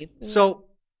lying to me. So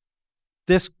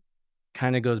this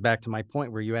kind of goes back to my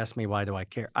point where you asked me, why do I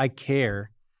care? I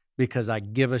care because I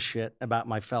give a shit about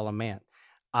my fellow man.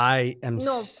 I am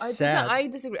sad. I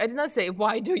disagree. I did not say,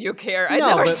 why do you care? I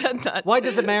never said that. Why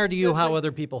does it matter to you how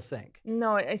other people think?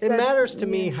 No, I said... It matters to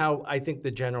me how I think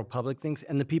the general public thinks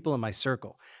and the people in my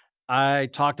circle. I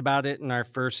talked about it in our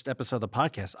first episode of the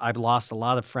podcast. I've lost a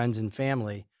lot of friends and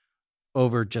family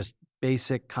over just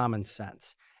basic common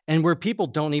sense. And where people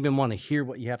don't even want to hear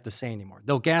what you have to say anymore.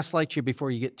 They'll gaslight you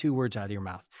before you get 2 words out of your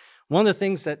mouth. One of the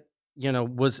things that,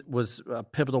 was a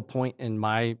pivotal point in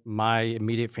my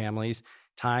immediate family's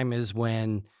time is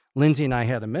when Lindsay and I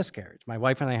had a miscarriage. My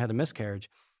wife and I had a miscarriage.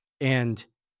 And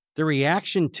the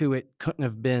reaction to it couldn't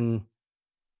have been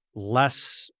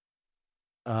less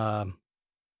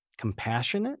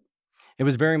compassionate. It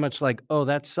was very much like, oh,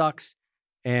 that sucks,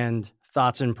 and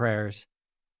thoughts and prayers.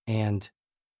 And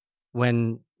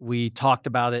when we talked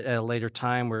about it at a later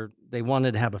time where they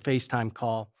wanted to have a FaceTime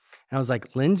call. And I was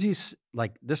like, Lindsay's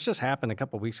like, this just happened a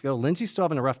couple of weeks ago. Lindsay's still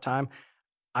having a rough time.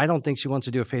 I don't think she wants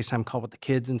to do a FaceTime call with the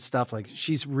kids and stuff. Like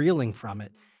she's reeling from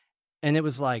it. And it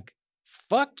was like,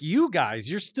 fuck you guys.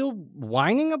 You're still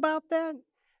whining about that?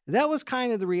 That was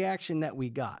kind of the reaction that we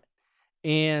got.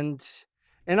 And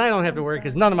I don't have to worry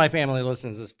because none of my family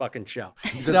listens to this fucking show.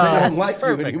 So, they don't like you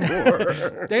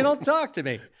anymore. They don't talk to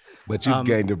me. But you've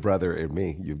gained a brother in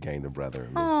me. You've gained a brother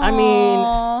in me. Aww. I mean,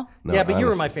 no, yeah, but you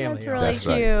were my family. That's really That's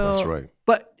cute. right. That's right.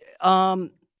 But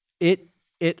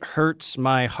it hurts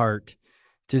my heart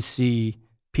to see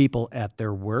people at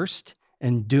their worst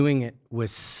and doing it with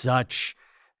such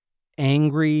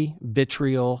angry,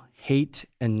 vitriol, hate,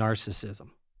 and narcissism.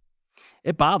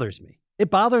 It bothers me.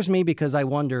 It bothers me because I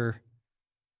wonder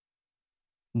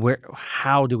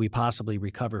how do we possibly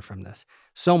recover from this?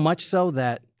 So much so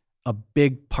that a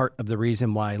big part of the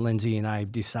reason why Lindsay and I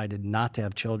decided not to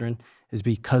have children is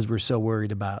because we're so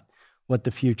worried about what the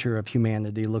future of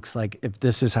humanity looks like if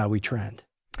this is how we trend.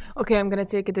 Okay, I'm gonna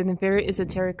take it in a very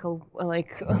esoterical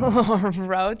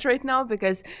route right now,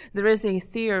 because there is a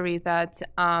theory that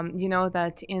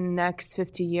that in next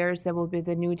 50 years there will be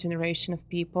the new generation of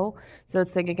people. So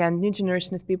it's like, again, new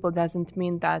generation of people doesn't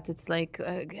mean that it's like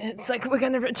we're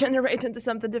gonna regenerate into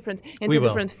something different, into a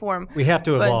different form. We have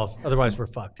to evolve, otherwise we're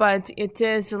fucked. But it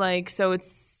is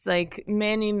it's like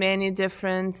many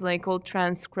different like old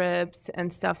transcripts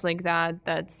and stuff like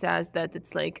that says that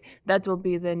it's like that will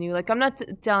be the new, like, I'm not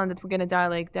telling that we're gonna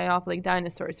die off like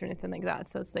dinosaurs or anything like that.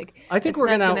 So it's like, I think we're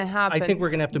gonna have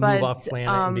to move off planet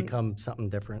and become something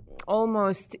different.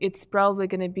 Almost, it's probably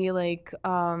gonna be like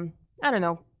I don't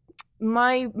know.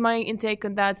 My intake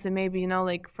on that, so maybe,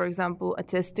 for example,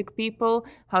 autistic people,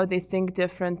 how they think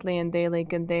differently and they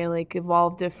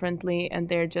evolve differently, and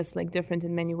they're just like different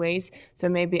in many ways. So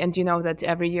maybe, and that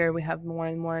every year we have more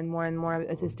and more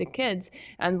autistic kids,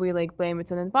 and we like blame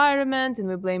it on environment, and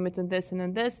we blame it on this and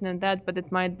on this and on that, but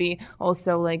it might be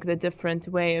also like the different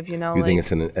way of, You think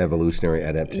it's an evolutionary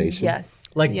adaptation? Yes.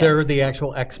 They're the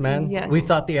actual X-Men? Yes. We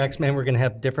thought the X-Men were going to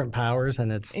have different powers,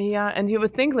 and it's... Yeah, and you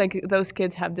would think like those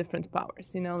kids have different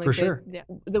powers, For sure.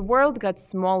 The world got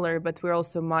smaller, but we're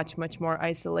also much more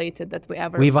isolated than we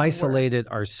ever We've were. isolated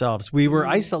ourselves. We were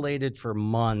isolated for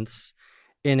months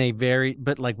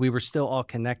but like we were still all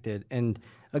connected. And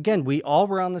again, we all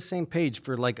were on the same page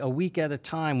for like a week at a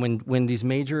time when these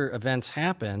major events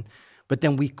happen. But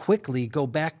then we quickly go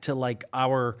back to like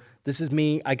this is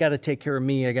me, I got to take care of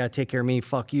me, I got to take care of me,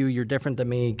 fuck you, you're different than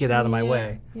me, get out of my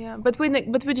way. Yeah, but we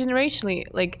generationally,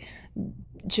 like,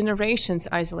 generations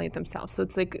isolate themselves. So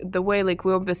it's like the way, like,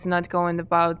 we're obviously not going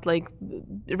about like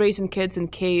raising kids in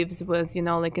caves with,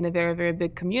 like in a very, very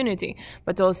big community,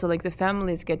 but also like the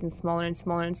family is getting smaller and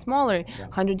smaller and smaller. Yeah.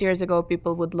 100 years ago,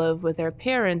 people would live with their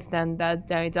parents, then that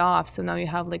died off. So now you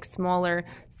have like smaller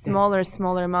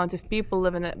amount of people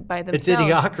living by themselves. It's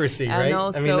idiocracy, and right?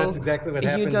 Also, I mean, that's exactly what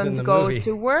happens in the movie. You don't go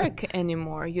to work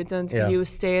anymore. You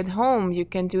stay at home. You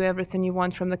can do everything you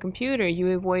want from the computer.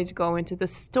 You avoid going to the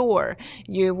store.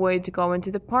 You avoid going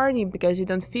to the party because you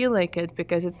don't feel like it,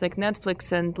 because it's like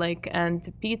Netflix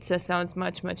and pizza sounds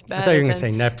much better. I thought you were going to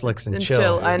say Netflix and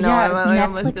chill. I know. Yeah,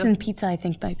 Netflix and pizza, I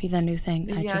think, might be the new thing.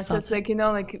 So it's like,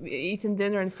 like eating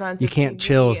dinner in front you of can't TV,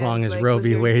 chill as long as like Roe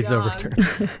v. Wade's overturned.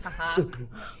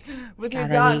 With your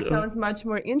dog sounds much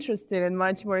more interesting and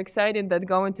much more exciting than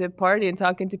going to a party and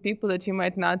talking to people that you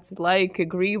might not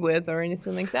agree with, or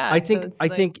anything like that. I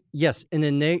think yes,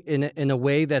 in a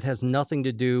way that has nothing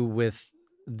to do with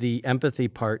the empathy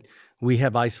part. We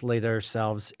have isolated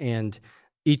ourselves, and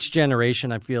each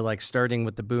generation, I feel like, starting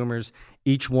with the boomers,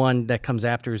 each one that comes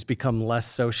after has become less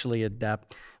socially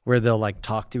adept, where they'll like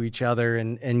talk to each other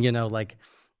and like,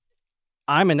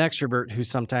 I'm an extrovert who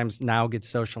sometimes now gets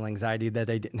social anxiety that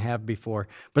I didn't have before.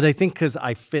 But I think because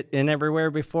I fit in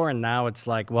everywhere before, and now it's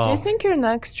like, well... Do you think you're an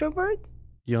extrovert?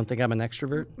 You don't think I'm an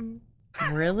extrovert?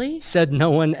 Mm-hmm. Really? Said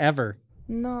no one ever.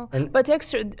 No. But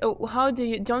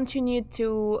don't you need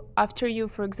to, after you,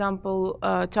 for example,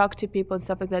 talk to people and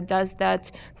stuff like that, does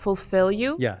that fulfill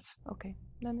you? Yes. Okay.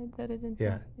 Then that didn't.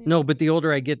 Yeah. No, but the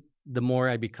older I get, the more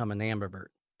I become an ambivert.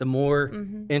 The more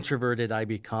introverted I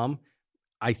become,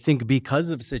 I think, because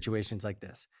of situations like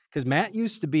this. Because Matt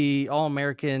used to be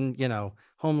all-American,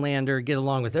 Homelander, get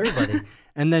along with everybody.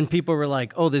 And then people were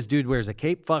like, oh, this dude wears a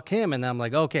cape, fuck him. And I'm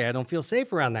like, okay, I don't feel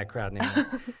safe around that crowd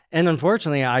anymore. And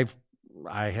unfortunately, I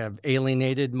have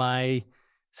alienated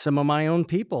some of my own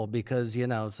people because,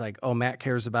 it's like, oh, Matt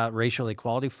cares about racial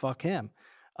equality, fuck him.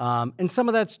 And some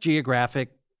of that's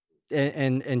geographic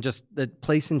and just the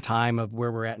place and time of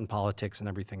where we're at in politics and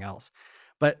everything else.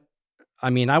 But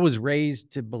I mean, I was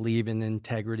raised to believe in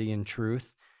integrity and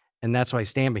truth, and that's why I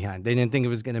stand behind. They didn't think it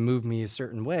was going to move me a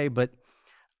certain way, but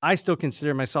I still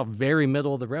consider myself very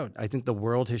middle of the road. I think the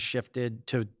world has shifted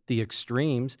to the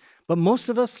extremes, but most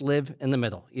of us live in the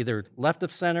middle, either left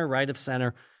of center, right of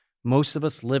center. Most of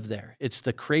us live there. It's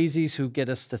the crazies who get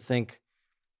us to think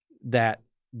that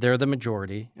they're the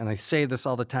majority, and I say this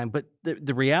all the time, but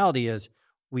the reality is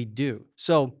we do.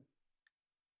 So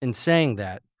in saying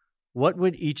that, what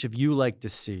would each of you like to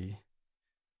see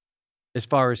as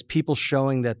far as people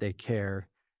showing that they care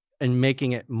and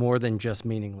making it more than just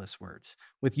meaningless words?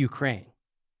 With Ukraine,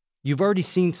 you've already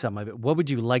seen some of it. What would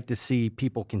you like to see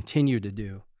people continue to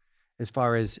do as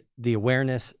far as the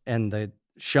awareness and the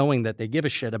showing that they give a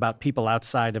shit about people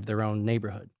outside of their own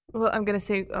neighborhood? Well, I'm going to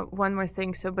say one more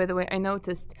thing. So, by the way, I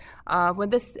noticed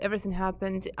when everything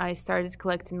happened, I started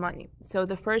collecting money. So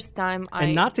the first time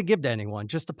And not to give to anyone,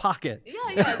 just to pocket. Yeah.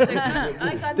 It's like,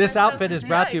 I got this outfit is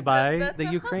brought to you by the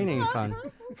Ukrainian Fund.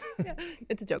 Yeah,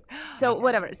 it's a joke. So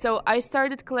whatever. So I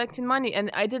started collecting money,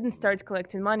 and I didn't start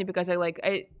collecting money because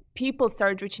people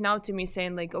started reaching out to me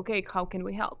saying like, okay, how can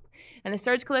we help? And I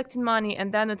started collecting money,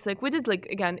 and then it's like we did like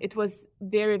again, it was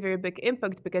very, very big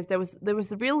impact because there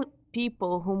was real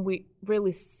people whom we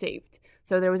really saved.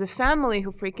 So there was a family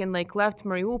who freaking like left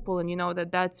Mariupol, and you know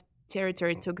that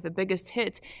territory took the biggest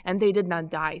hit, and they did not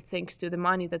die thanks to the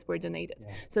money that were donated.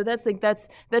 Yeah. So that's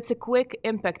a quick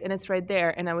impact, and it's right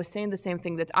there. And I was saying the same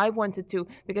thing that I wanted to,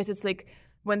 because it's like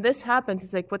when this happens,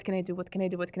 it's like, what can I do? What can I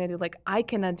do? What can I do? Like, I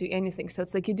cannot do anything. So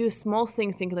it's like you do a small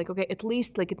thing, thinking like, okay, at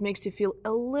least like it makes you feel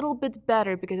a little bit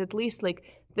better because at least like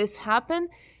this happened,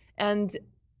 and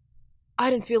I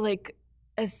didn't feel like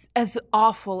as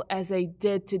awful as I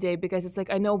did today because it's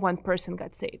like I know one person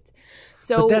got saved.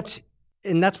 So but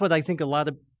that's what I think a lot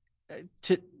of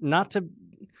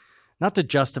not to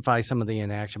justify some of the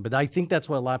inaction, but I think that's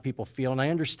what a lot of people feel. And I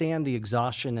understand the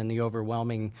exhaustion and the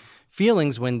overwhelming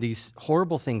feelings when these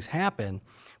horrible things happen.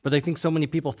 But I think so many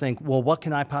people think, well, what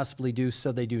can I possibly do?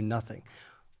 So they do nothing.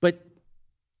 But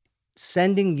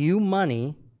sending you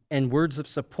money and words of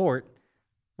support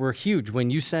were huge.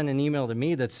 When you sent an email to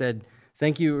me that said,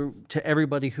 thank you to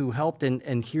everybody who helped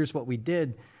and here's what we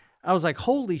did, I was like,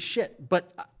 holy shit.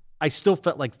 But I still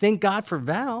felt like, thank God for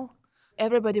Val.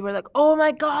 Everybody were like, oh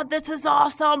my God, this is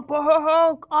awesome.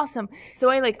 Awesome. So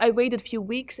I waited a few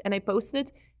weeks and I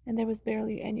posted, and there was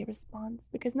barely any response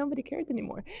because nobody cared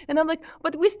anymore. And I'm like,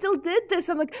 but we still did this.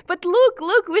 I'm like, but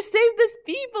look, we saved these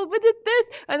people. We did this.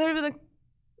 And they were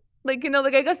like, you know,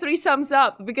 like I got 3 thumbs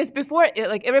up because before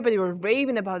like everybody were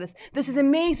raving about this. This is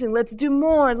amazing. Let's do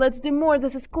more.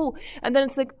 This is cool. And then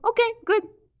it's like, okay, good.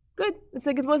 It's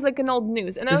like, it was like an old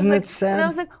news. And Isn't it sad? And I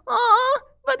was like, oh,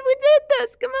 but we did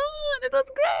this. Come on. It was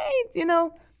great. You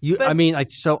know?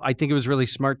 I think it was really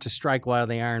smart to strike while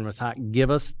the iron was hot. Give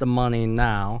us the money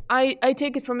now. I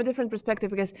take it from a different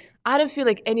perspective because I don't feel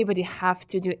like anybody have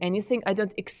to do anything. I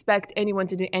don't expect anyone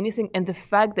to do anything. And the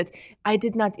fact that I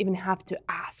did not even have to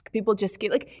ask. People just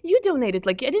get like, you donated.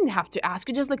 Like, I didn't have to ask.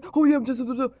 You just like, oh yeah, I'm just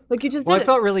like, you just did I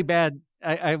felt really bad.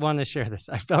 I want to share this.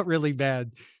 I felt really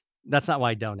bad. That's not why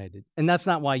I donated. And that's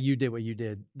not why you did what you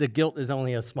did. The guilt is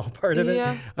only a small part of it.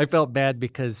 Yeah. I felt bad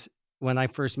because when I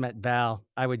first met Val,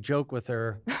 I would joke with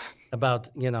her about,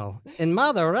 you know, in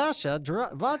Mother Russia,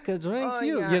 vodka drinks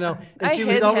you, yeah. you know. And I she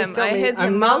hid would always him. tell I me, hid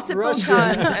I'm him not multiple Russian.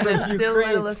 times, and I'm from still a Ukraine.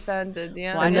 little offended.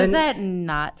 Yeah. Why does that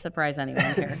not surprise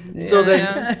anyone here? So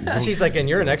then she's like, and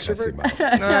you're an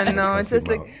extrovert? No, it's just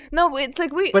like, no, it's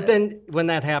like we. But then when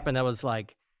that happened, I was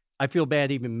like, I feel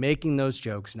bad even making those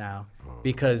jokes now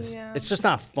because it's just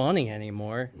not funny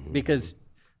anymore because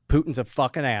Putin's a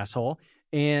fucking asshole.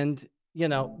 And, you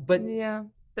know, but yeah,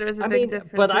 there is a big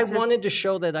difference. But I wanted to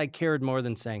show that I cared more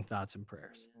than saying thoughts and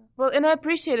prayers. Well, and I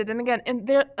appreciate it. And again, and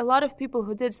there are a lot of people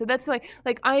who did. So that's why,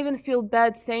 like, I even feel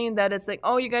bad saying that. It's like,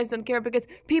 oh, you guys don't care because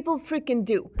people freaking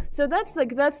do. So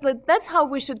that's how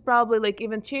we should probably like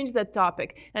even change that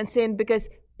topic and saying because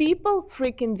people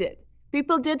freaking did.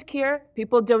 People did care.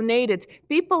 People donated.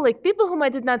 People whom I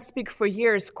did not speak for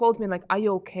years called me like, "Are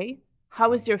you okay?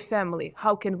 How is your family?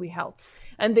 How can we help?"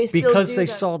 And they still because they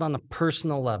saw it on a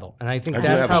personal level, and I think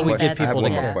that's how we get people to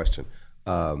care. I have one more question.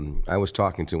 I was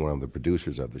talking to one of the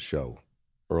producers of the show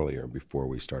earlier before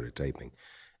we started taping,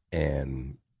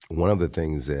 and one of the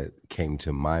things that came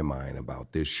to my mind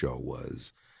about this show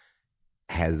was,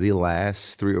 has the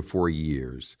last 3 or 4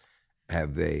 years,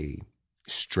 have they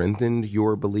strengthened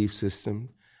your belief system?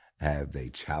 Have they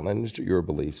challenged your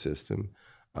belief system?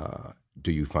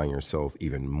 Do you find yourself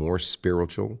even more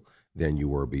spiritual than you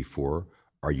were before?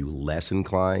 Are you less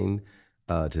inclined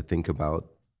to think about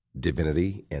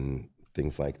divinity and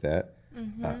things like that?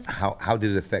 Mm-hmm. How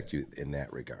did it affect you in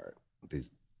that regard?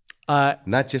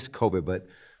 Not just COVID, but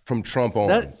from Trump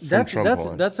on.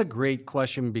 That's a great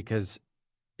question because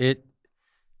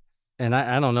and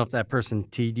I don't know if that person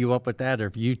teed you up with that or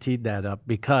if you teed that up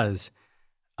because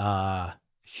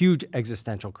huge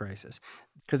existential crisis.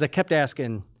 Because I kept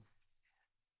asking,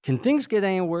 can things get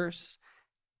any worse?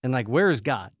 And like, where is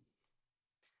God?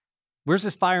 Where's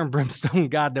this fire and brimstone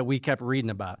God that we kept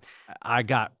reading about? I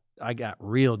got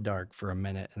real dark for a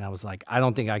minute, and I was like, I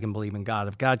don't think I can believe in God.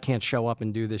 If God can't show up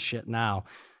and do this shit now,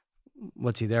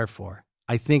 what's he there for?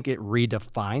 I think it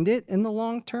redefined it in the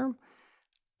long term.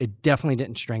 It definitely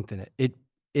didn't strengthen it.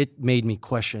 It made me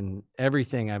question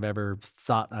everything I've ever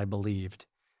thought I believed.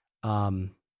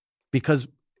 Because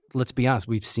let's be honest,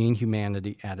 we've seen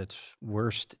humanity at its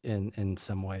worst in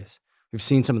some ways. We've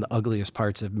seen some of the ugliest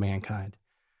parts of mankind.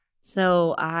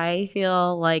 So I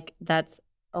feel like that's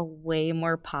a way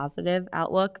more positive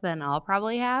outlook than I'll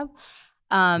probably have.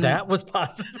 That was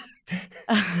positive.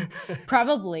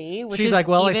 Probably. Which She's is like,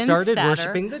 well, I even started sadder.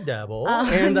 worshiping the devil,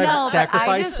 and no, I've but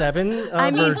sacrificed 7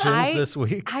 virgins this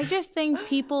week. I just think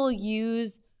people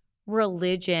use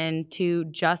religion to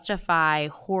justify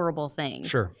horrible things.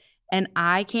 Sure. And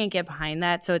I can't get behind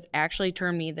that. So it's actually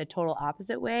turned me the total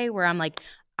opposite way, where I'm like,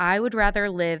 I would rather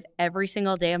live every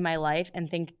single day of my life and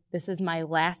think this is my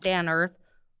last day on earth.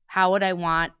 How would I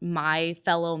want my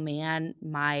fellow man,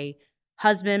 my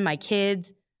husband, my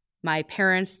kids, my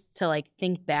parents to like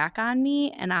think back on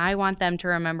me? And I want them to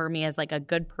remember me as like a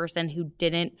good person who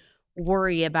didn't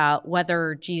worry about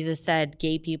whether Jesus said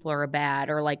gay people are bad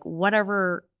or like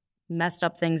whatever messed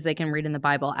up things they can read in the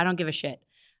Bible. I don't give a shit.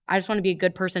 I just want to be a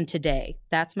good person today.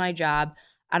 That's my job.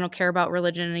 I don't care about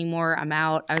religion anymore. I'm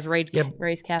out. I was raised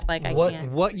Catholic. I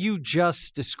can't. What you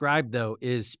just described, though,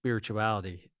 is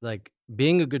spirituality. Like,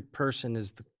 being a good person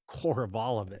is the core of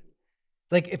all of it.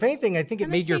 Like, if anything, I think it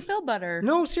made me feel better.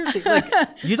 No, seriously. Like,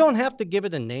 you don't have to give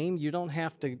it a name. You don't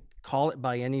have to call it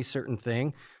by any certain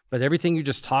thing. But everything you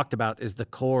just talked about is the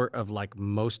core of, like,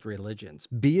 most religions.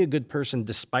 Be a good person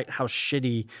despite how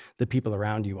shitty the people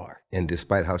around you are. And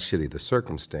despite how shitty the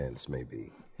circumstance may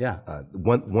be. Yeah.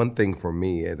 One thing for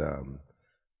me,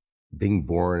 being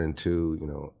born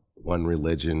into, one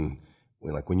religion,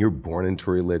 when you're born into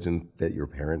a religion that your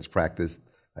parents practice,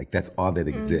 like that's all that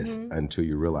exists until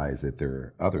you realize that there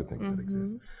are other things that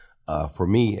exist. For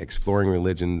me, exploring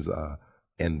religions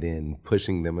and then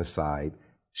pushing them aside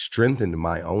strengthened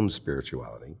my own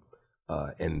spirituality.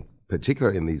 And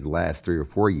particularly in these last 3 or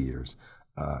 4 years,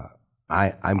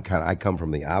 I come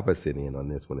from the opposite end on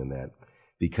this one, in that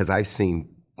because I've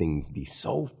seen things be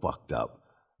so fucked up,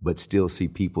 but still see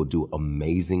people do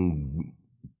amazing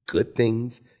good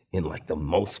things in like the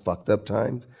most fucked up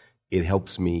times. It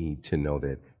helps me to know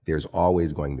that there's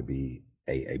always going to be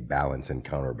a balance and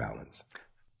counterbalance.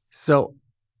 So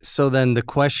then the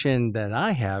question that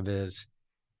I have is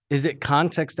it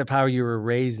context of how you were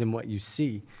raised and what you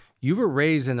see? We were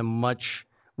raised in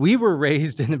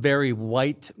a very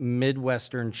white,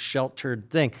 Midwestern, sheltered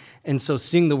thing. And so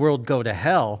seeing the world go to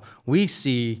hell, we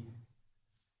see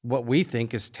what we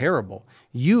think is terrible.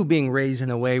 You being raised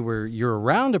in a way where you're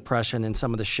around oppression and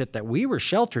some of the shit that we were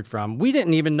sheltered from, we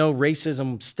didn't even know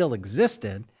racism still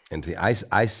existed. And see, I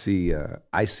see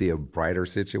a brighter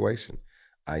situation.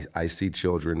 I see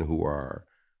children who are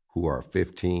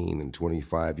 15 and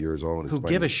 25 years old. Who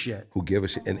give a shit.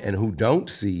 And who don't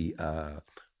see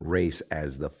race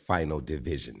as the final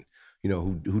division.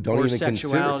 Who don't or even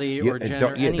sexuality consider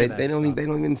or gender. They don't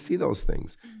even see those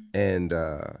things. And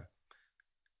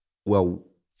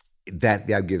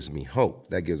that gives me hope.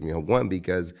 That gives me hope. One,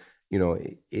 because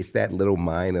it's that little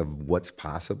mind of what's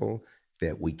possible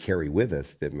that we carry with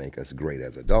us that make us great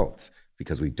as adults,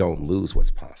 because we don't lose what's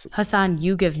possible. Hassan,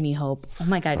 you give me hope. Oh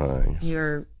my God,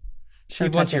 you're. She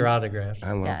wants your autograph.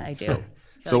 I love it. I do.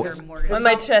 So on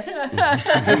my chest.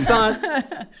 Hassan,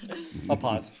 I'll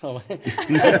pause.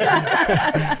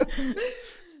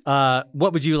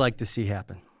 What would you like to see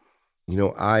happen?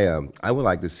 I would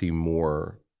like to see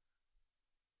more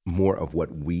of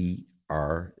what we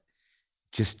are.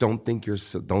 Just don't think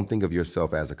of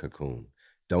yourself as a cocoon.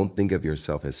 Don't think of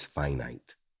yourself as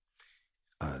finite.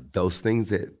 Those things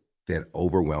that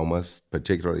overwhelm us,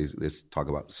 particularly, let's talk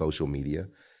about social media.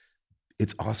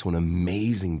 It's also an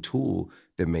amazing tool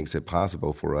that makes it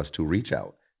possible for us to reach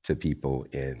out to people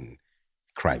in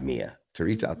Crimea, to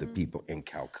reach out to people in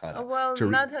Calcutta. Well,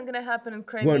 not going to happen in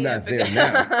Crimea. Well, not there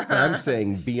now. But I'm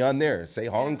saying beyond there, say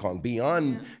Hong Kong,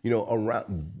 beyond,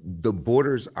 around, the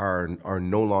borders are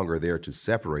no longer there to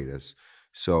separate us.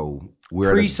 So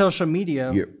we're pre-social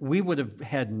media, we would have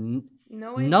had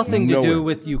nothing to do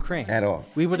with Ukraine at all.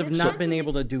 We would have not been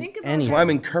able to do anything. So I'm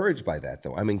encouraged by that,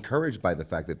 though. I'm encouraged by the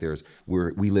fact that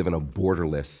we live in a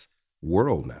borderless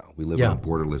world now. We live in a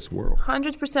borderless world.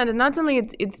 100%. And not only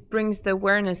it brings the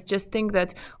awareness, just think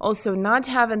that also not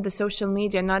having the social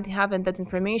media, not having that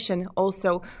information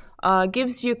also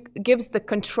gives the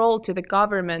control to the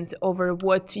government over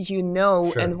what you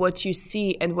know and what you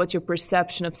see and what your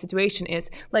perception of situation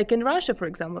is, like in Russia, for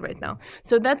example, right now.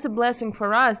 So that's a blessing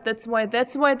for us. That's why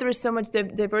there is so much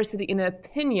diversity in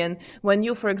opinion. When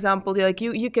you, for example, like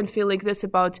you can feel like this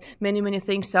about many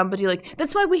things. Somebody like,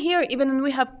 that's why we're here, even when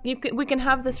we can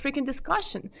have this freaking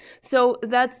discussion. So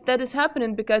that is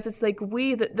happening because it's like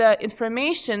the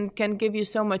information can give you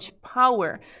so much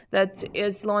power that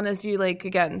as long as you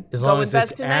again. As long going as back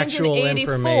it's to actual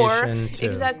 1984, information too.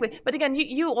 Exactly. But again,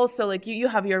 you also you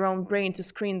have your own brain to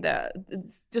screen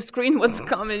what's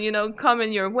coming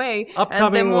your way.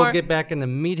 Upcoming, we'll get back into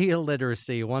media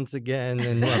literacy once again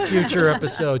in a future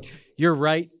episode. you're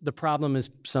right. The problem is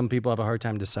some people have a hard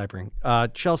time deciphering.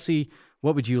 Chelsea,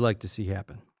 what would you like to see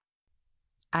happen?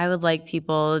 I would like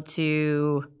people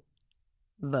to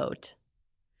vote.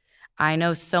 I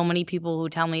know so many people who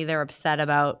tell me they're upset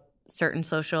about certain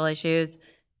social issues,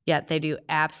 yet they do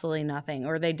absolutely nothing,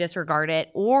 or they disregard it,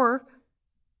 or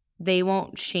they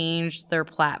won't change their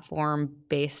platform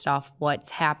based off what's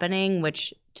happening,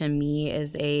 which to me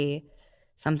is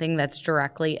something that's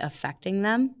directly affecting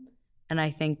them. And I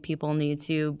think people need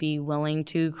to be willing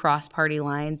to cross party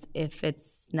lines if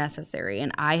it's necessary.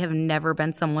 And I have never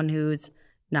been someone who's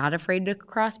not afraid to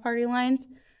cross party lines.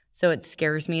 So it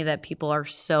scares me that people are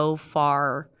so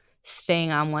far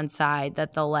staying on one side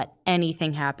that they'll let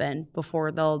anything happen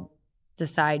before they'll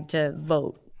decide to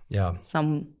vote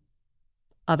some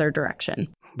other direction.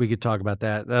 We could talk about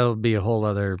that. That'll be a whole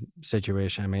other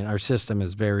situation. I mean, our system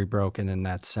is very broken in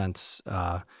that sense,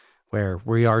 where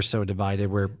we are so divided,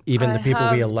 where even the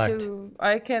people we elect.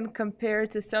 I can compare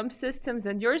to some systems,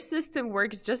 and your system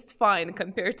works just fine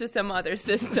compared to some other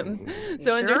systems.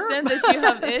 So understand that you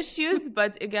have issues,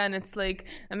 but again, it's like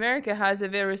America has a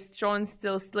very strong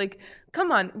still, like, come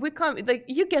on,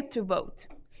 you get to vote.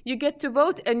 You get to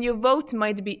vote, and your vote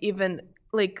might be even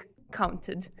like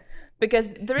counted.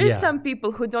 Because there is some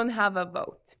people who don't have a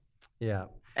vote. Yeah.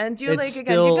 And you you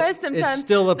guys sometimes... It's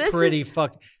still a pretty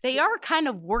They are kind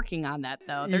of working on that,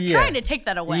 though. They're trying to take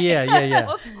that away.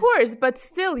 Yeah. Of course, but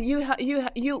still, you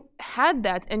had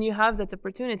that, and you have that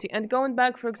opportunity. And going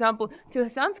back, for example, to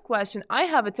Hassan's question, I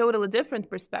have a totally different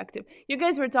perspective. You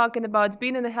guys were talking about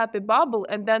being in a happy bubble,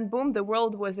 and then, boom, the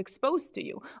world was exposed to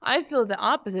you. I feel the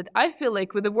opposite. I feel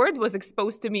like the world was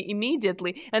exposed to me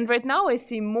immediately. And right now, I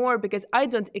see more because I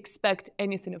don't expect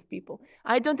anything of people.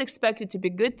 I don't expect you to be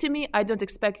good to me. I don't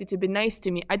expect you to be nice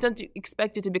to me. I don't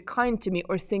expect you to be kind to me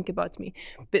or think about me.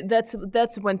 But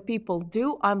that's when people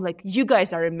do. I'm like, you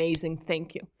guys are amazing.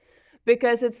 Thank you.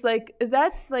 Because it's like,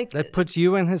 that puts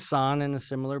you and Hassan in a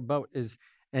similar boat.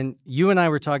 And you and I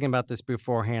were talking about this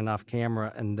beforehand off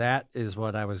camera, and that is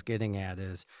what I was getting at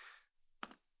is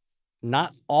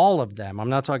not all of them. I'm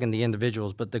not talking the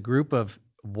individuals, but the group of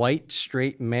white,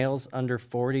 straight males under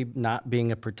 40 not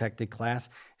being a protected class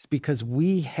is because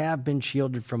we have been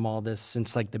shielded from all this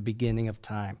since like the beginning of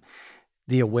time.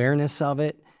 The awareness of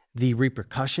it, the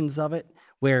repercussions of it,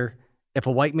 where if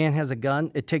a white man has a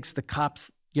gun, it takes the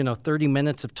cops, 30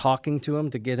 minutes of talking to him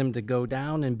to get him to go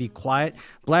down and be quiet.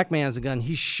 Black man has a gun.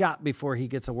 He's shot before he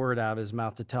gets a word out of his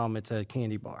mouth to tell him it's a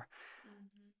candy bar.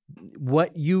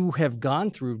 What you have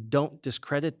gone through, don't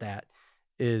discredit that,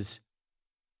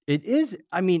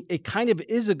 it kind of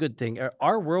is a good thing.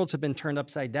 Our worlds have been turned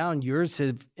upside down. Yours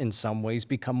have, in some ways,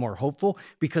 become more hopeful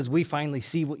because we finally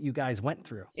see what you guys went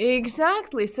through.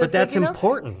 Exactly. So but that's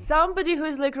important. Somebody who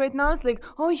is like right now is like,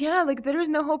 oh yeah, like there is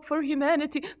no hope for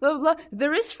humanity, blah, blah, blah.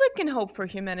 There is freaking hope for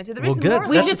humanity. There is good. More.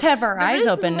 We just have our eyes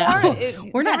open now.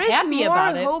 We're not happy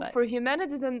about it. There is more hope for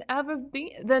humanity than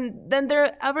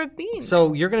there ever been.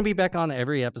 So you're going to be back on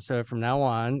every episode from now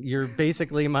on. You're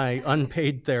basically my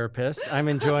unpaid therapist. I'm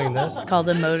enjoying this. It's called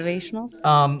a motivationals.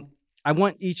 I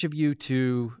want each of you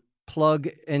to plug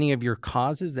any of your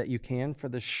causes that you can for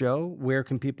the show. Where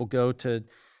can people go to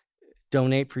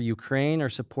donate for Ukraine or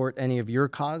support any of your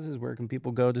causes? Where can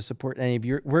people go to support any of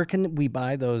your? Where can we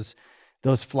buy those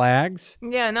flags?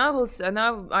 Yeah, now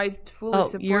I fully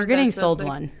support. You're getting that, so sold like,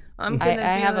 one.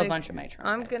 I have a bunch of my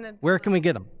trunk. Where can we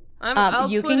get them?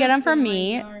 You can get them from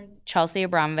me, Chelsea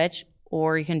Abramovich,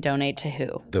 or you can donate to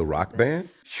who? The Rock Band?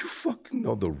 You fucking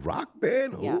know the Rock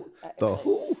Band? Who? Yeah, the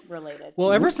who? Related.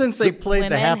 Well, ever since they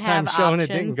played the halftime show options. and it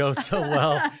didn't go so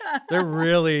well, they're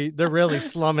really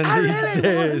slumming these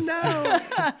days.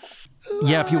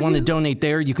 Yeah, if you want to donate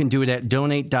there, you can do it at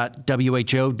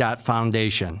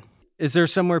donate.who.foundation. Is there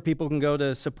somewhere people can go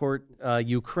to support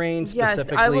Ukraine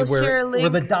specifically, yes, I will share a link. where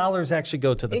the dollars actually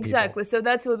go to the exactly. people? So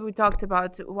that's what we talked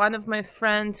about. One of my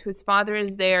friends whose father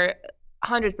is there,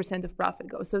 100% of profit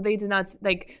goes. So they do not,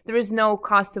 there is no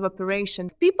cost of operation.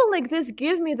 People like this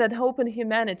give me that hope in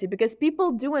humanity because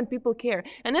people do and people care.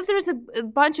 And if there's a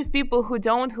bunch of people who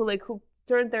don't, who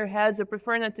turn their heads or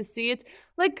prefer not to see it,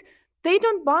 they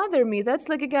don't bother me. That's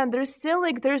again, there's still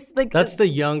That's the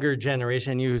younger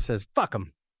generation who says, fuck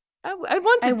them. I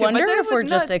wonder if we're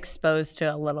just exposed to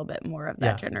a little bit more of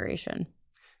that generation.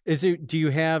 Do you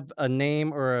have a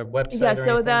name or a website? Yeah, or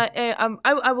so anything? that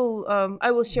I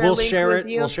will share a link with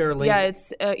you. We'll share a link. Yeah,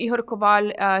 it's Ihor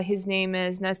Koval. His name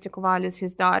is Nastya Koval is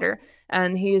his daughter,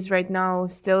 and he is right now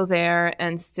still there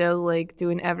and still like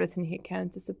doing everything he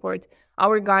can to support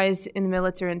our guys in the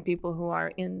military and people who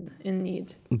are in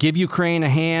need. Give Ukraine a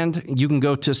hand. You can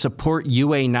go to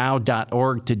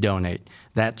supportuanow.org to donate.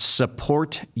 That's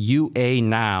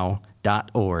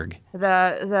supportuanow.org.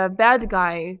 The bad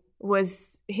guy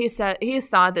he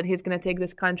thought that he's going to take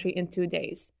this country in 2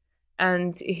 days.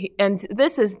 And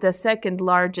this is the second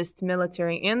largest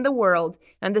military in the world,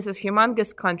 and this is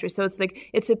humongous country. So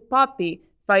it's a puppy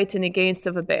fighting against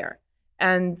of a bear.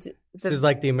 And this is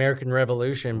like the American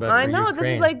Revolution, but I know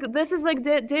Ukraine. this is like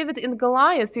David and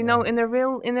Goliath, in a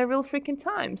real freaking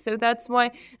time. So that's why,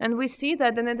 and we see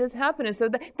that, and it is happening. So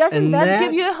doesn't that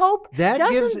give you a hope? That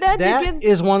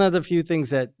is one of the few things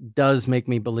that does make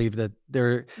me believe that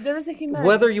there is a humanity.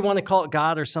 Whether you want to call it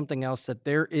God or something else, that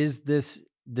there is this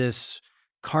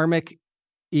karmic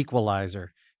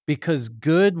equalizer, because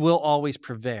good will always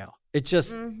prevail. It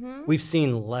just we've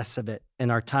seen less of it in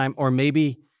our time, or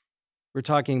maybe. We're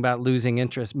talking about losing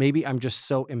interest. Maybe I'm just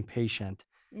so impatient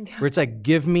where it's like,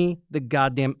 give me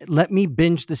let me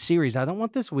binge the series. I don't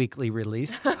want this weekly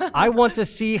release. I want to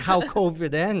see how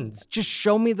COVID ends. Just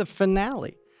show me the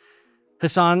finale.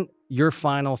 Hassan, your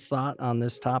final thought on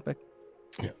this topic?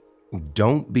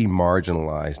 Don't be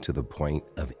marginalized to the point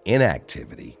of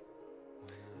inactivity,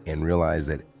 and realize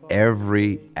that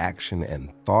every action and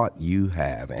thought you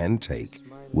have and take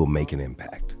will make an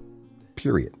impact,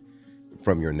 period.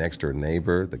 From your next door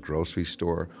neighbor, the grocery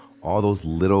store, all those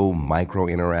little micro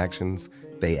interactions,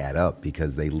 they add up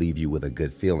because they leave you with a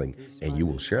good feeling, and you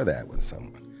will share that with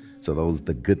someone. So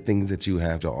the good things that you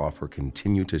have to offer,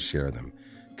 continue to share them.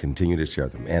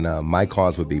 And my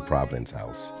cause would be Providence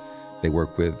House. They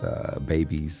work with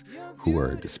babies who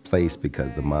are displaced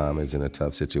because the mom is in a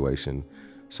tough situation.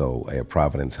 So a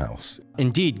Providence House.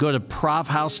 Indeed, go to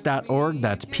provhouse.org.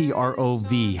 That's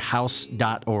PROV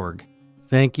house.org.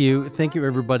 Thank you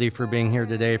everybody for being here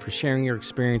today, for sharing your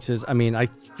experiences. I mean, I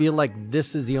feel like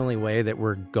this is the only way that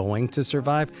we're going to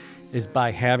survive, is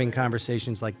by having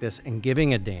conversations like this and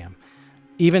giving a damn.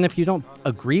 Even if you don't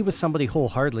agree with somebody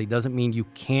wholeheartedly, doesn't mean you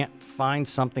can't find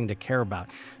something to care about.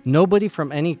 Nobody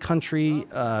from any country,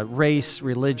 race,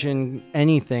 religion,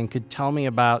 anything could tell me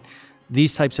about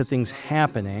these types of things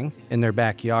happening in their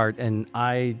backyard, and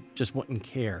I just wouldn't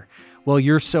care. Well,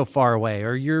 you're so far away,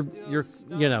 or your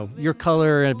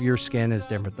color of your skin is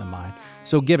different than mine.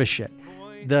 So give a shit.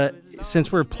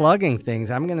 Since we're plugging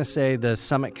things, I'm going to say the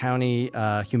Summit County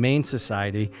Humane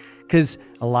Society, because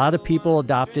a lot of people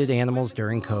adopted animals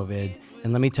during COVID.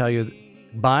 And let me tell you,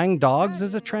 buying dogs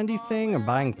is a trendy thing, or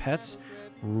buying pets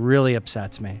really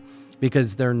upsets me,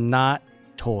 because they're not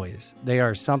toys. They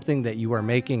are something that you are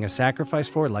making a sacrifice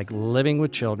for, like living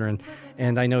with children.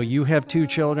 And I know you have 2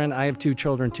 children. I have 2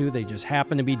 children too. They just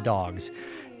happen to be dogs.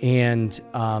 And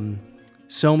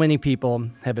so many people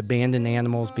have abandoned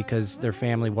animals because their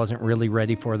family wasn't really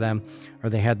ready for them,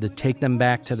 or they had to take them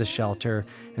back to the shelter.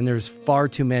 And there's far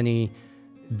too many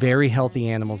very healthy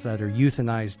animals that are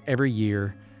euthanized every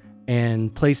year.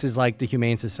 And places like the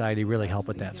Humane Society really help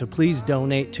with that. So please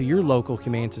donate to your local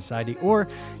Humane Society. Or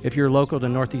if you're local to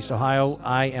Northeast Ohio,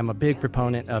 I am a big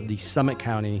proponent of the Summit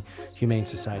County Humane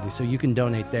Society. So you can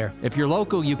donate there. If you're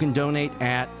local, you can donate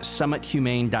at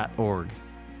summithumane.org.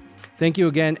 Thank you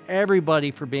again,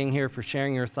 everybody, for being here, for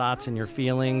sharing your thoughts and your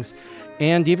feelings,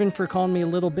 and even for calling me a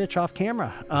little bitch off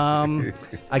camera.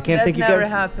 I can't think you guys. That never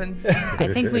happened.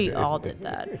 I think we all did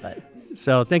that, but.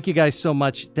 So thank you guys so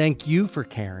much. Thank you for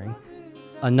caring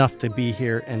enough to be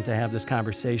here and to have this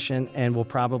conversation. And we'll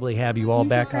probably have you all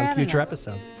back on future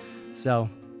episodes. So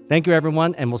thank you,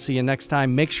 everyone. And we'll see you next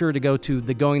time. Make sure to go to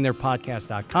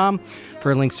thegoingtherepodcast.com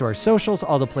for links to our socials,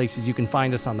 all the places you can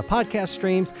find us on the podcast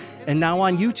streams, and now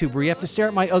on YouTube, where you have to stare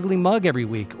at my ugly mug every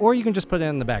week, or you can just put it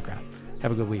in the background.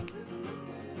 Have a good week.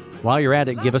 While you're at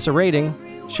it, give us a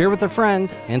rating, share with a friend,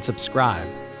 and subscribe.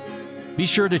 Be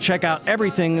sure to check out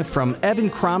everything from Evan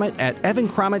Cromett at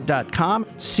evancromett.com,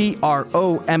 CROMMETT.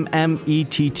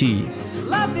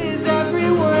 Love is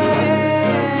everywhere.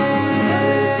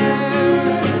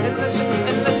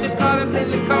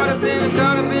 Unless you're caught up in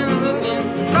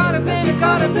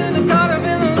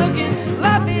looking.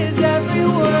 Love is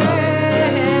everywhere.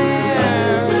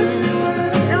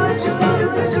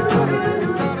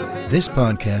 This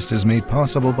podcast is made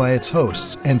possible by its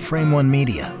hosts and Frame One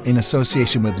Media in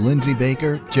association with Lindsay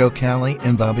Baker, Joe Calley,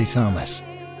 and Bobby Thomas.